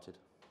light-hearted.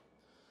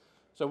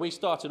 So we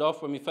started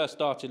off, when we first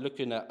started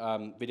looking at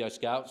video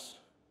scouts,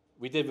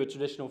 we did the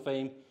traditional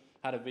theme,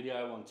 had a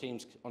video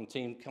on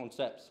team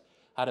concepts,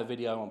 had a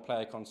video on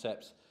player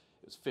concepts.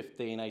 It was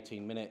 15,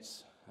 18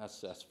 minutes.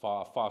 That's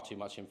far too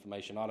much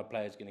information. Are the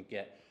players going to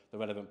get the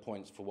relevant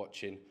points for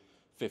watching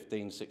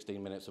 15,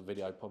 16 minutes of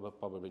video?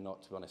 Probably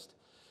not, to be honest.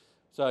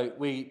 So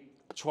we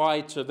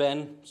tried to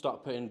then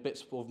start putting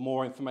bits of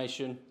more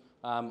information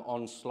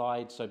on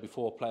slides, so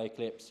before player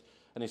clips.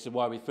 And this is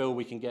why we feel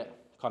we can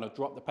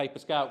drop the Paper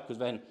Scout, because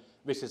then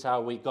this is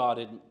how we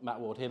guarded Matt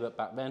Ward-Hibbert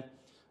back then.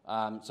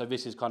 So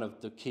this is kind of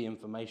the key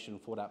information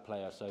for that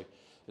player. So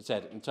as I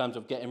said, in terms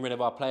of getting rid of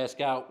our player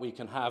scout, we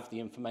can have the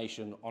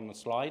information on the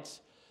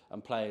slides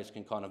and players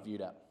can kind of view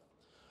that.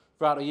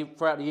 Throughout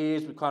the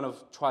years, we kind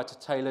of tried to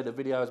tailor the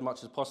video as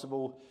much as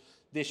possible.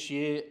 This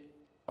year,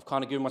 I've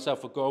kind of given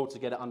myself a goal to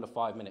get it under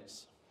 5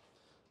 minutes.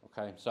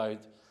 Okay, so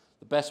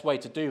the best way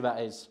to do that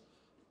is,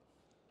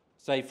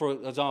 say for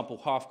example,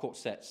 half-court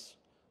sets.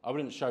 I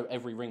wouldn't show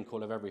every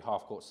wrinkle of every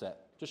half-court set.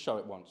 Just show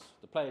it once.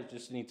 The players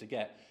just need to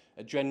get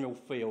a general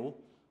feel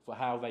for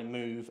how they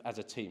move as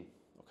a team.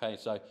 Okay,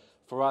 so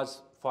for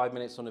us, 5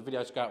 minutes on the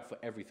video scout for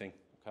everything.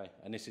 Okay,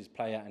 and this is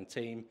player and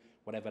team,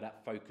 whatever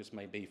that focus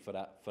may be for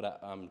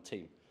that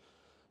team.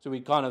 So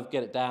we kind of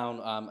get it down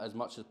as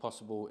much as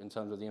possible in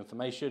terms of the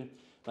information.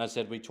 And as I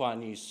said, we try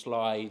and use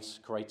slides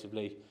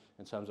creatively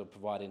in terms of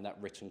providing that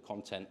written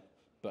content,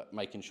 but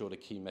making sure the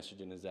key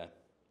messaging is there.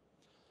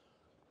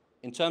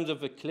 In terms of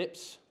the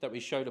clips that we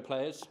show the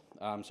players,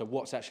 so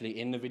what's actually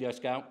in the video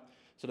scout.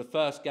 So the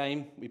first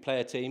game, we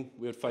play a team,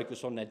 we would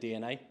focus on their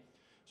DNA.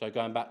 So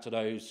going back to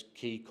those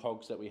key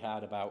cogs that we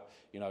had about,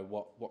 you know,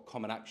 what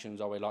common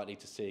actions are we likely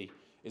to see?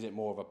 Is it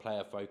more of a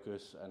player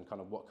focus, and kind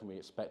of what can we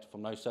expect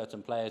from those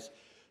certain players?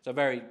 So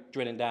very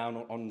drilling down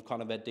on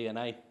kind of their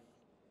DNA.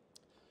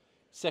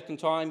 Second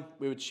time,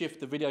 we would shift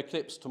the video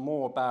clips to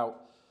more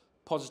about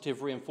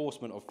positive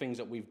reinforcement of things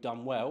that we've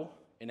done well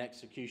in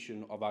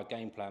execution of our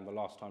game plan the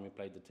last time we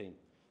played the team.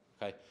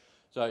 Okay,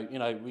 so you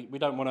know we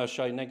don't want to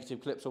show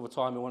negative clips all the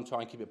time. We want to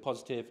try and keep it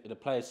positive. If the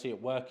players see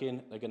it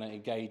working, they're going to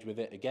engage with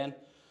it again.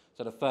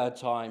 So the third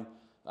time,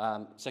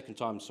 Second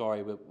time,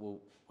 sorry, we'll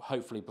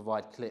hopefully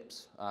provide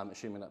clips,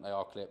 assuming that they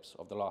are clips,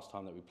 of the last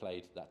time that we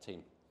played that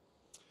team.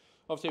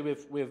 Obviously,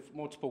 with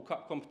multiple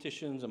cup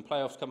competitions and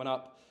playoffs coming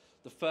up,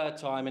 the third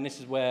time, and this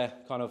is where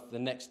kind of the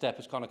next step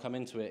has kind of come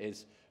into it,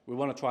 is we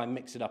want to try and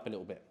mix it up a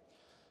little bit.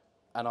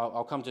 And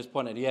I'll come to this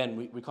point at the end.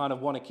 We kind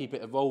of want to keep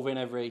it evolving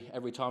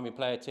every time we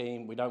play a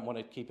team. We don't want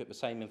to keep it the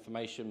same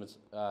information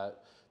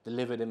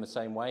delivered in the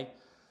same way.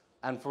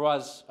 And for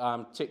us,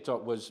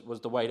 TikTok was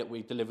the way that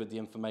we delivered the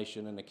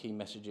information and the key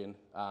messaging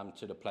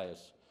to the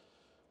players.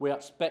 We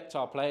expect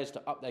our players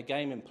to up their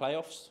game in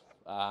playoffs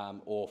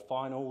or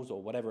finals or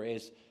whatever it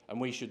is,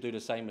 and we should do the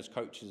same as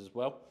coaches as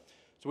well.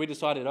 So we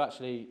decided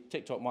actually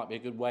TikTok might be a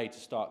good way to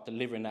start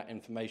delivering that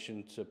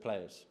information to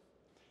players.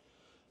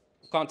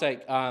 I can't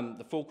take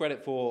the full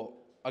credit for,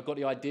 I got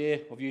the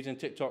idea of using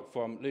TikTok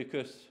from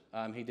Lucas.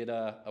 He did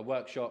a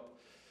workshop.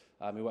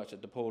 He worked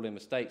at DePaul in the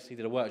States. He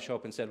did a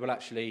workshop and said, well,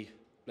 actually,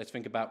 let's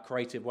think about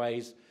creative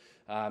ways.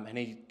 And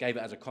he gave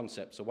it as a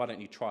concept. So why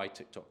don't you try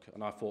TikTok?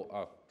 And I thought,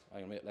 oh,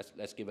 hang on a minute,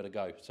 let's give it a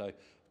go. So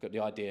got the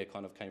idea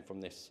kind of came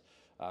from this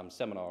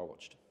seminar I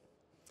watched.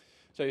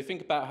 So you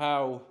think about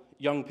how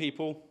young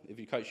people, if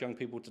you coach young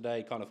people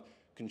today, kind of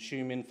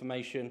consume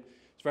information.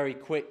 It's very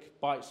quick,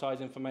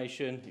 bite-sized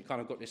information. You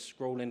kind of got this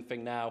scrolling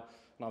thing now,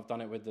 and I've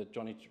done it with the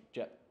Johnny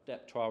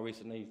Depp trial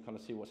recently. You kind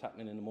of see what's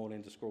happening in the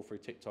morning to scroll through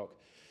TikTok.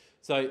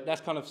 So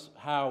that's kind of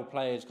how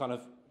players kind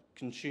of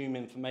consume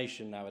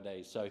information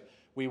nowadays. So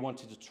we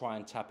wanted to try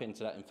and tap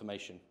into that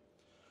information.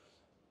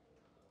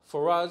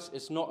 For us,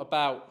 it's not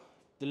about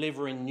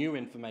delivering new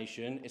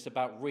information. It's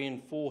about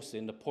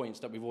reinforcing the points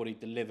that we've already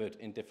delivered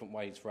in different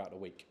ways throughout the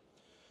week.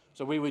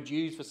 So we would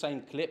use the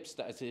same clips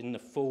that is in the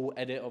full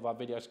edit of our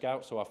video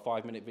scout, so our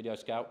 5-minute video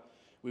scout.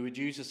 We would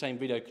use the same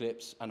video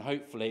clips, and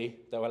hopefully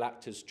they will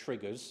act as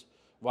triggers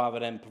rather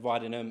than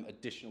providing them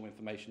additional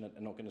information that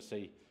they're not going to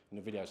see in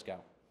the video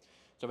scout.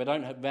 So they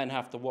don't then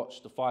have to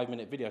watch the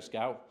 5-minute video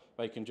scout,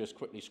 they can just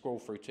quickly scroll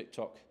through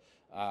TikTok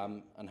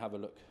and have a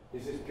look.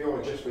 Is this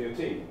pure just for your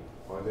team,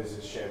 or is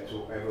this shared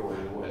to everyone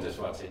in the world? Just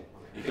for our team.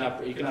 You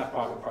can have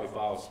private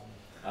profiles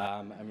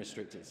and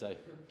restrict it. So.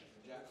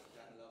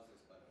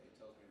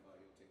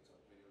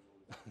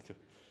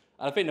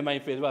 I think the main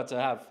thing as well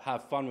to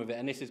have fun with it,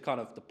 and this is kind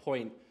of the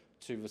point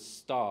to the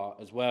start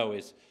as well,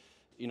 is,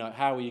 you know,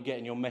 how are you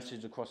getting your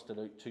message across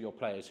to your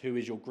players? Who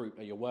is your group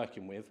that you're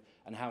working with,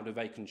 and how do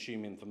they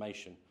consume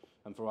information?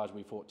 And for us,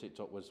 we thought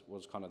TikTok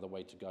was kind of the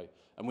way to go.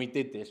 And we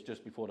did this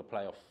just before the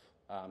playoff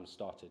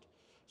started.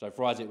 So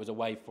for us, it was a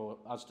way for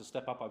us to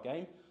step up our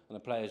game, and the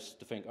players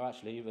to think, oh,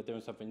 actually, they're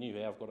doing something new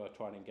here, I've got to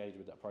try and engage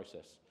with that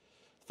process.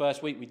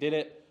 First week we did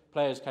it.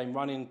 Players came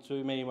running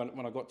to me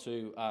when I got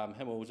to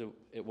Hemels,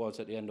 it was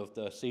at the end of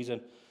the season,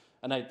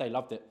 and they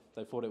loved it.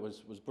 They thought it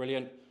was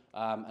brilliant,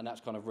 and that's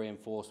kind of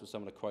reinforced with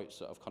some of the quotes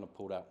that I've kind of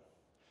pulled out.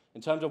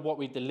 In terms of what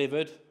we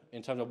delivered,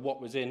 in terms of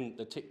what was in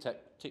the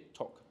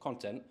TikTok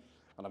content,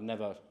 and I've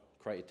never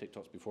created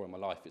TikToks before in my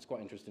life, it's quite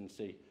interesting to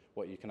see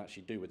what you can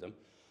actually do with them.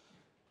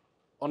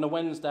 On the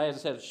Wednesday, as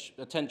I said,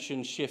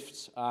 attention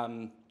shifts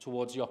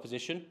towards the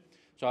opposition.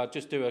 So I'll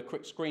just do a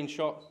quick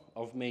screenshot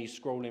of me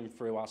scrolling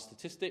through our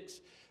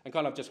statistics and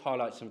kind of just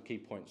highlight some key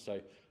points. So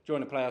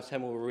during the playoffs,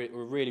 Hemel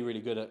were really, really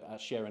good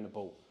at sharing the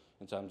ball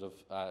in terms of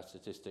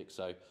statistics.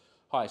 So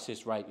high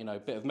assist rate, you know, a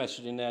bit of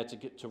messaging there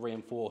to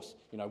reinforce,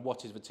 you know,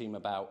 what is the team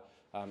about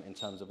in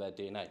terms of their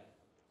DNA.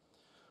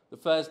 The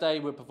Thursday,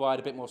 we'll provide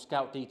a bit more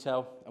scout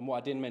detail. And what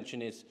I didn't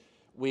mention is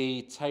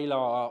we tailor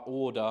our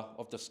order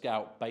of the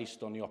scout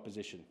based on the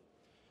opposition.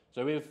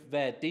 So if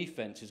their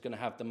defense is going to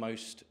have the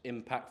most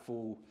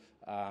impactful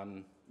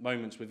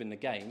moments within the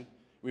game,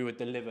 we would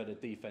deliver the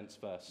defense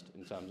first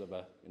in terms of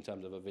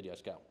a video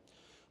scout.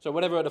 So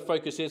whatever the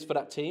focus is for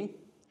that team,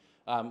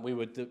 we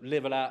would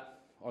deliver that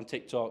on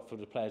TikTok for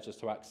the players just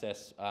to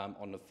access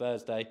on the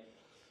Thursday.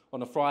 On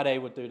the Friday,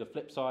 we'd do the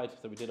flip side.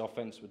 So we did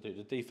offense, we'd do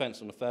the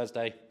defense on the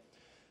Thursday.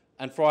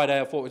 And Friday,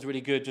 I thought it was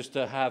really good just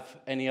to have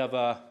any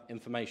other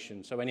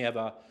information. So any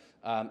other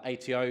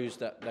ATOs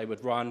that they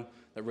would run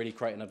that really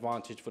create an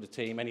advantage for the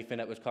team, anything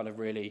that was kind of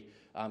really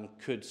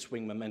could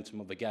swing momentum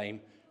of the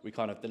game, we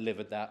kind of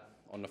delivered that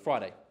on the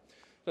Friday.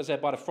 So I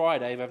said by the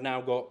Friday, they've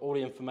now got all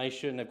the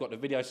information. They've got the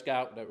video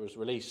scout that was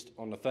released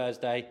on the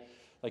Thursday.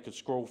 They could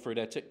scroll through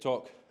their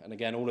TikTok. And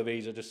again, all of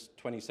these are just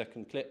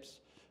 20-second clips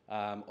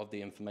of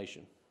the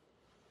information.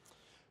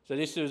 So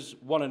this is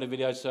one of the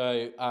videos.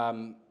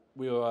 So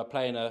we were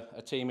playing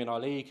a team in our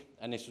league,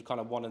 and this was kind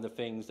of one of the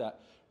things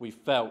that we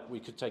felt we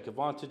could take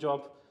advantage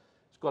of.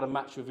 It's got to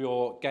match with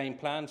your game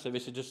plan. So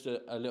this is just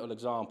a little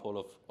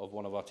example of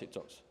one of our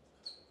TikToks.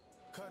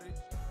 Cut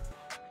it.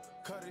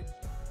 Cut it.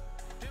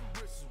 Them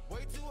bricks is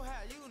way too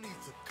high, you need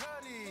to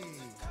cut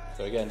it.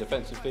 So again,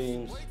 defensive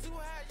themes,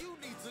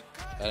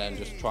 and then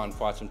just try and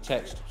find some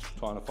text,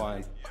 trying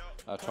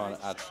to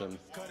add some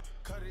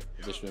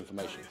additional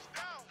information.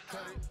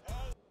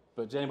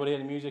 But does anybody hear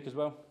the music as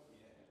well?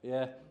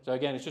 Yeah. So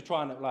again, it's just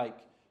trying to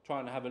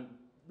have a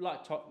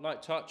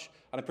light touch,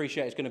 and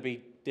appreciate it's going to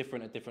be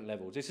different at different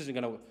levels. This isn't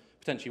going to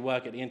potentially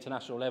work at the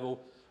international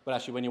level. But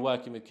actually, when you're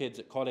working with kids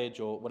at college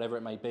or whatever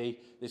it may be,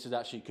 this is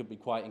actually could be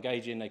quite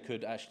engaging. They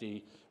could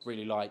actually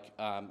really like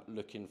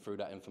looking through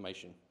that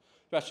information.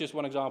 That's just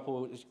one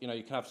example. You know,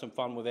 you can have some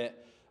fun with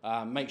it.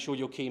 Make sure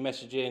your key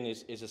messaging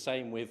is the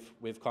same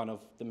with kind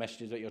of the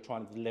messages that you're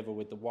trying to deliver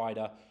with the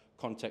wider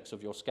context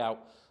of your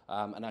scout.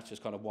 And that's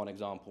just kind of one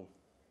example.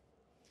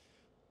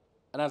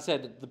 And as I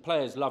said, the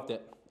players loved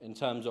it in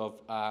terms of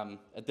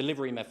a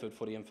delivery method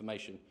for the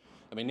information.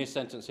 I mean, this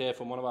sentence here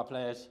from one of our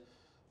players,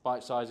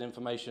 bite-sized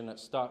information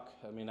that's stuck.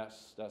 I mean,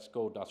 that's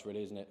gold dust,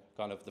 really, isn't it?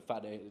 Kind of the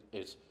fact that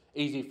it's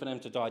easy for them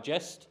to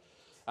digest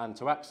and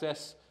to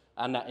access,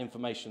 and that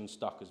information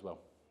stuck as well.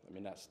 I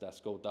mean,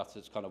 that's gold dust.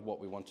 It's kind of what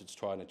we wanted to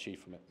try and achieve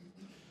from it.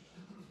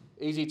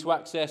 Easy to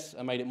access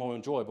and made it more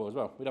enjoyable as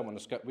well. We don't want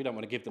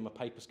to give them a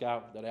paper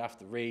scout that they have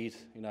to read.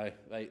 They're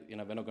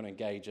not going to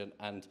engage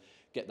and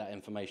get that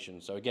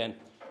information. So again,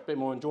 a bit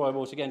more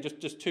enjoyable. So again,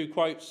 just 2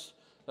 quotes,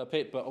 but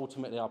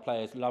ultimately our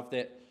players loved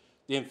it.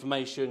 The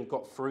information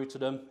got through to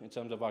them in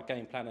terms of our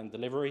game plan and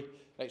delivery.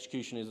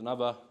 Execution is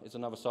another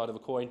side of a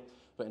coin,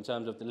 but in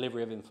terms of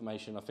delivery of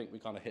information, I think we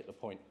kind of hit the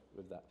point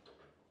with that.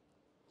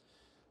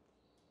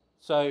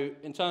 So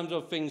in terms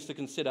of things to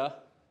consider,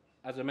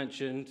 as I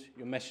mentioned,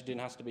 your messaging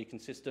has to be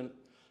consistent.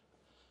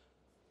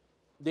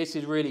 This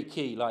is really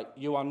key. Like,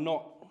 you are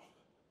not,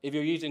 if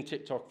you're using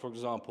TikTok, for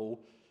example,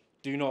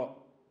 do not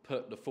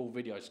put the full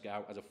video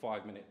scout as a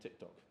 5-minute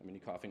TikTok. I mean,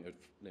 you can't, I think it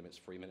limits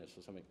 3 minutes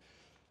or something.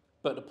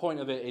 But the point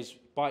of it is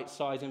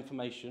bite-sized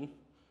information.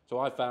 So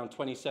I found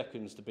 20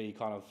 seconds to be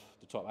kind of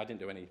the top. I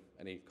didn't do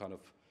any kind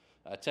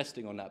of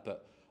testing on that,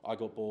 but I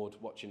got bored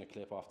watching a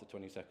clip after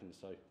 20 seconds,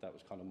 so that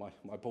was kind of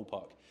my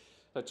ballpark.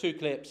 So 2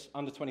 clips,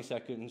 under 20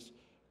 seconds,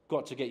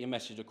 got to get your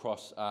message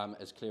across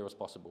as clear as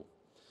possible.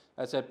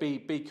 As I said,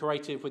 be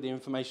creative with the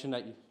information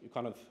that you're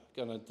kind of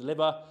going to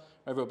deliver,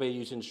 whether it be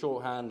using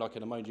shorthand, like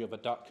an emoji of a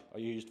duck I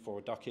used for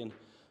a ducking,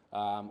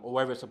 or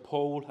whether it's a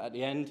poll at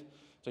the end.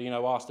 So,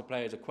 ask the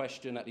players a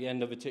question at the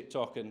end of a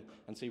TikTok and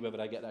see whether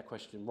they get that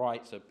question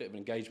right. So a bit of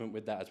engagement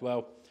with that as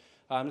well.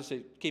 Just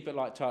to keep it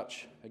light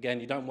touch.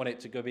 Again, you don't want it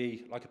to go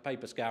be like a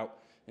paper scout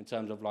in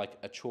terms of like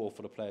a chore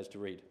for the players to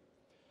read.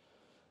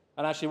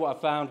 And actually what I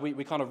found,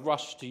 we kind of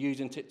rushed to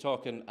using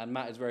TikTok, and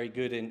Matt is very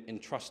good in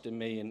trusting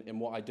me in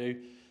what I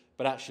do.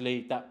 But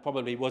actually that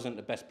probably wasn't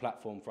the best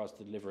platform for us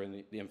to deliver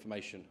in the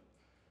information.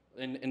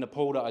 In the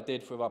poll that I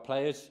did for our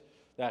players,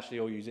 they actually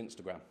all use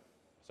Instagram.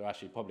 So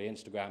actually probably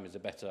Instagram is a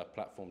better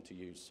platform to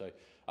use. So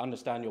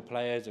understand your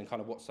players and kind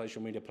of what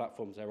social media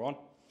platforms they're on.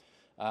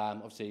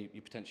 Obviously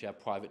you potentially have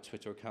private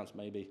Twitter accounts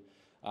maybe.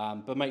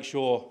 But make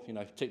sure,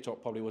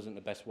 TikTok probably wasn't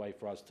the best way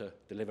for us to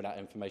deliver that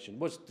information. It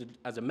was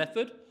as a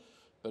method,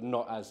 but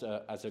not as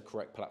a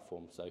correct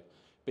platform. So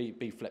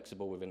be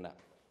flexible within that.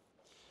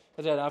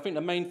 As I said, I think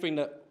the main thing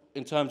that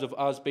in terms of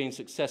us being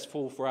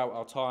successful throughout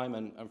our time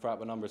and throughout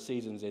the number of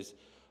seasons is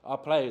our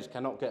players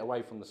cannot get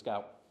away from the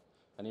scout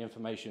and the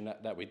information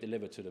that we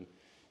deliver to them.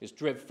 It's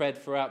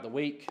drip-fed throughout the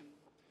week,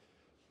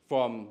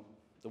 from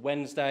the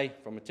Wednesday,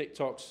 from the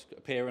TikToks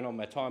appearing on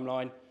their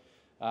timeline,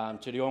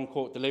 to the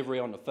on-court delivery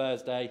on the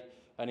Thursday,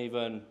 and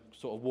even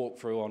sort of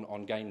walkthrough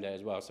on game day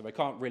as well. So they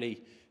can't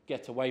really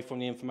get away from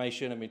the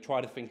information, and we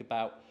try to think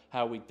about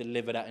how we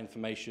deliver that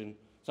information.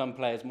 Some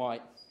players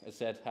might, as I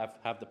said,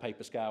 have the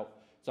paper scout.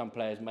 Some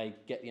players may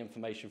get the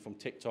information from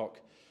TikTok,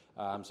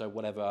 so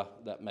whatever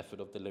that method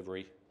of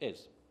delivery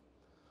is.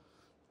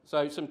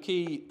 So some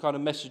key kind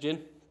of messaging.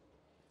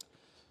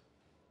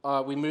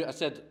 I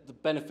said the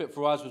benefit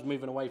for us was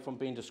moving away from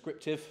being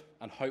descriptive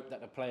and hope that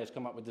the players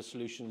come up with the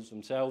solutions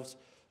themselves.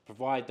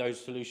 Provide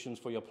those solutions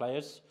for your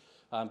players.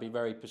 Be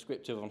very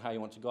prescriptive on how you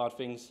want to guard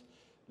things.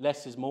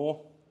 Less is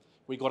more.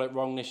 We got it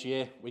wrong this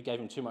year. We gave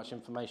them too much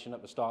information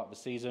at the start of the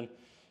season.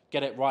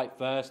 Get it right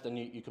first, and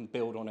you can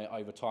build on it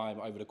over time,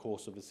 over the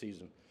course of the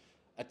season.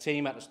 A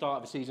team at the start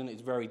of the season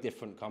is very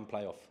different come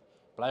playoff.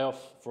 Playoff,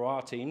 for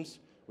our teams,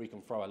 we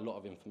can throw a lot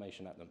of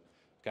information at them.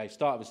 Okay,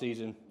 start of the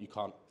season, you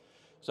can't.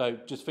 So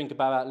just think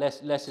about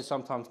that. Less is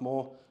sometimes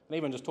more. And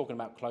even just talking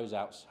about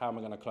closeouts, how am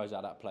I going to close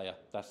out that player?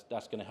 That's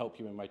going to help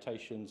you in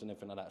rotations and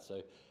everything like that.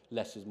 So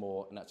less is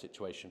more in that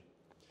situation.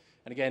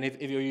 And again,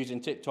 if you're using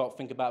TikTok,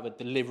 think about the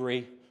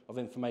delivery of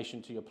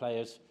information to your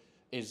players.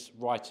 Is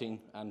writing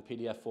and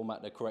PDF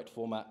format the correct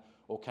format,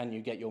 or can you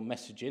get your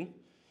messaging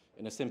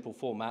in a simple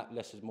format,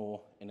 less is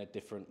more, in a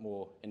different,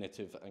 more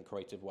innovative and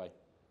creative way?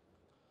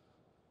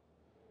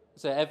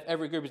 So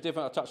every group is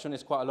different. I touched on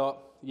this quite a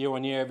lot. Year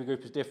on year, every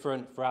group is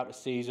different. Throughout the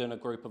season, a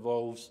group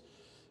evolves.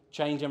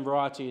 Change and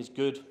variety is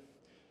good.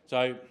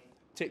 So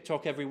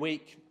TikTok every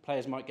week,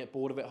 players might get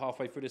bored of it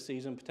halfway through the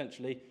season,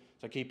 potentially.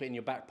 So keep it in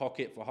your back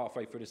pocket for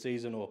halfway through the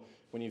season, or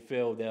when you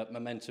feel the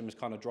momentum is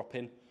kind of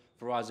dropping.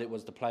 For us, it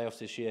was the playoffs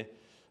this year.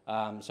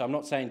 So I'm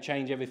not saying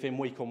change everything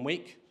week on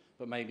week,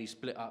 but maybe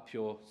split up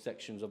your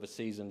sections of the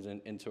seasons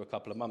into a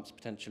couple of months,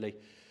 potentially.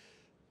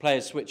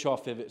 Players switch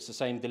off if it's the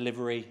same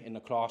delivery in the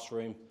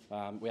classroom.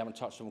 We haven't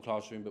touched on the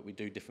classroom, but we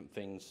do different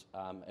things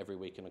every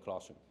week in the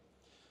classroom.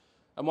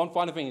 And one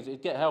final thing is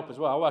get help as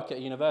well. I work at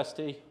a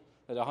university.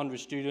 There's 100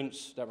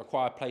 students that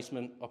require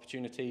placement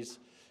opportunities.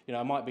 You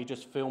know, it might be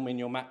just filming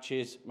your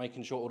matches,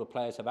 making sure all the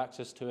players have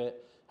access to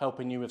it,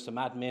 helping you with some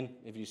admin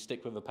if you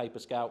stick with a paper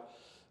scout.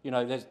 You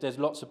know, there's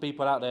lots of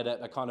people out there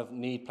that kind of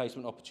need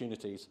placement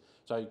opportunities.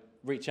 So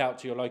reach out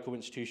to your local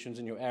institutions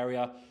in your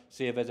area,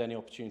 see if there's any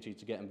opportunity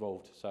to get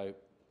involved. So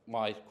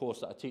my course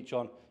that I teach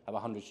on, have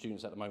 100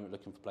 students at the moment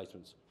looking for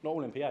placements. Not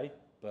all in PA,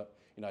 but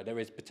you know, there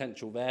is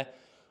potential there.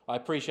 I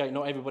appreciate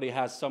not everybody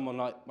has someone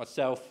like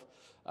myself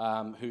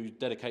who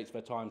dedicates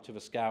their time to the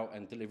scout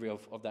and delivery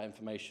of that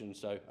information.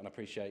 So, and I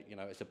appreciate, you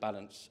know, it's a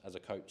balance as a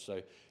coach. So,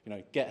 you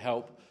know, get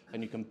help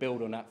and you can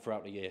build on that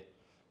throughout the year.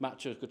 Matt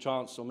took a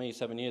chance on me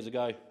 7 years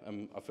ago,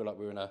 and I feel like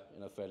we're in a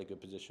fairly good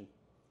position.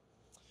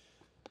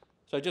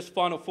 So just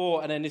final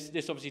thought, and then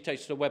this obviously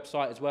takes you to the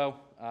website as well.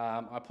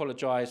 I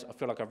apologise, I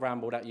feel like I've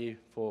rambled at you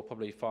for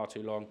probably far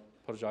too long.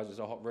 Apologise, it's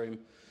a hot room.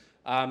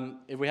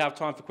 If we have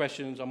time for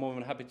questions, I'm more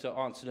than happy to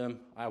answer them.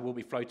 I will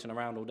be floating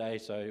around all day,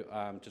 so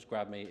just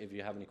grab me if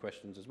you have any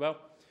questions as well.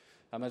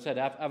 As I said,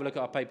 have a look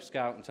at our paper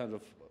scout in terms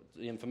of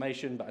the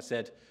information, but I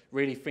said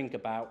really think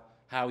about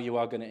how you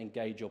are going to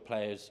engage your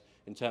players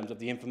in terms of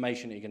the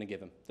information that you're going to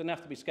give them. Doesn't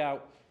have to be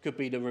scout, could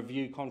be the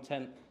review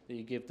content that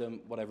you give them,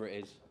 whatever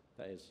it is,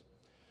 that is.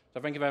 So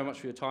thank you very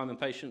much for your time and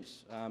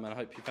patience, and I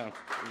hope you found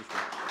it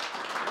useful.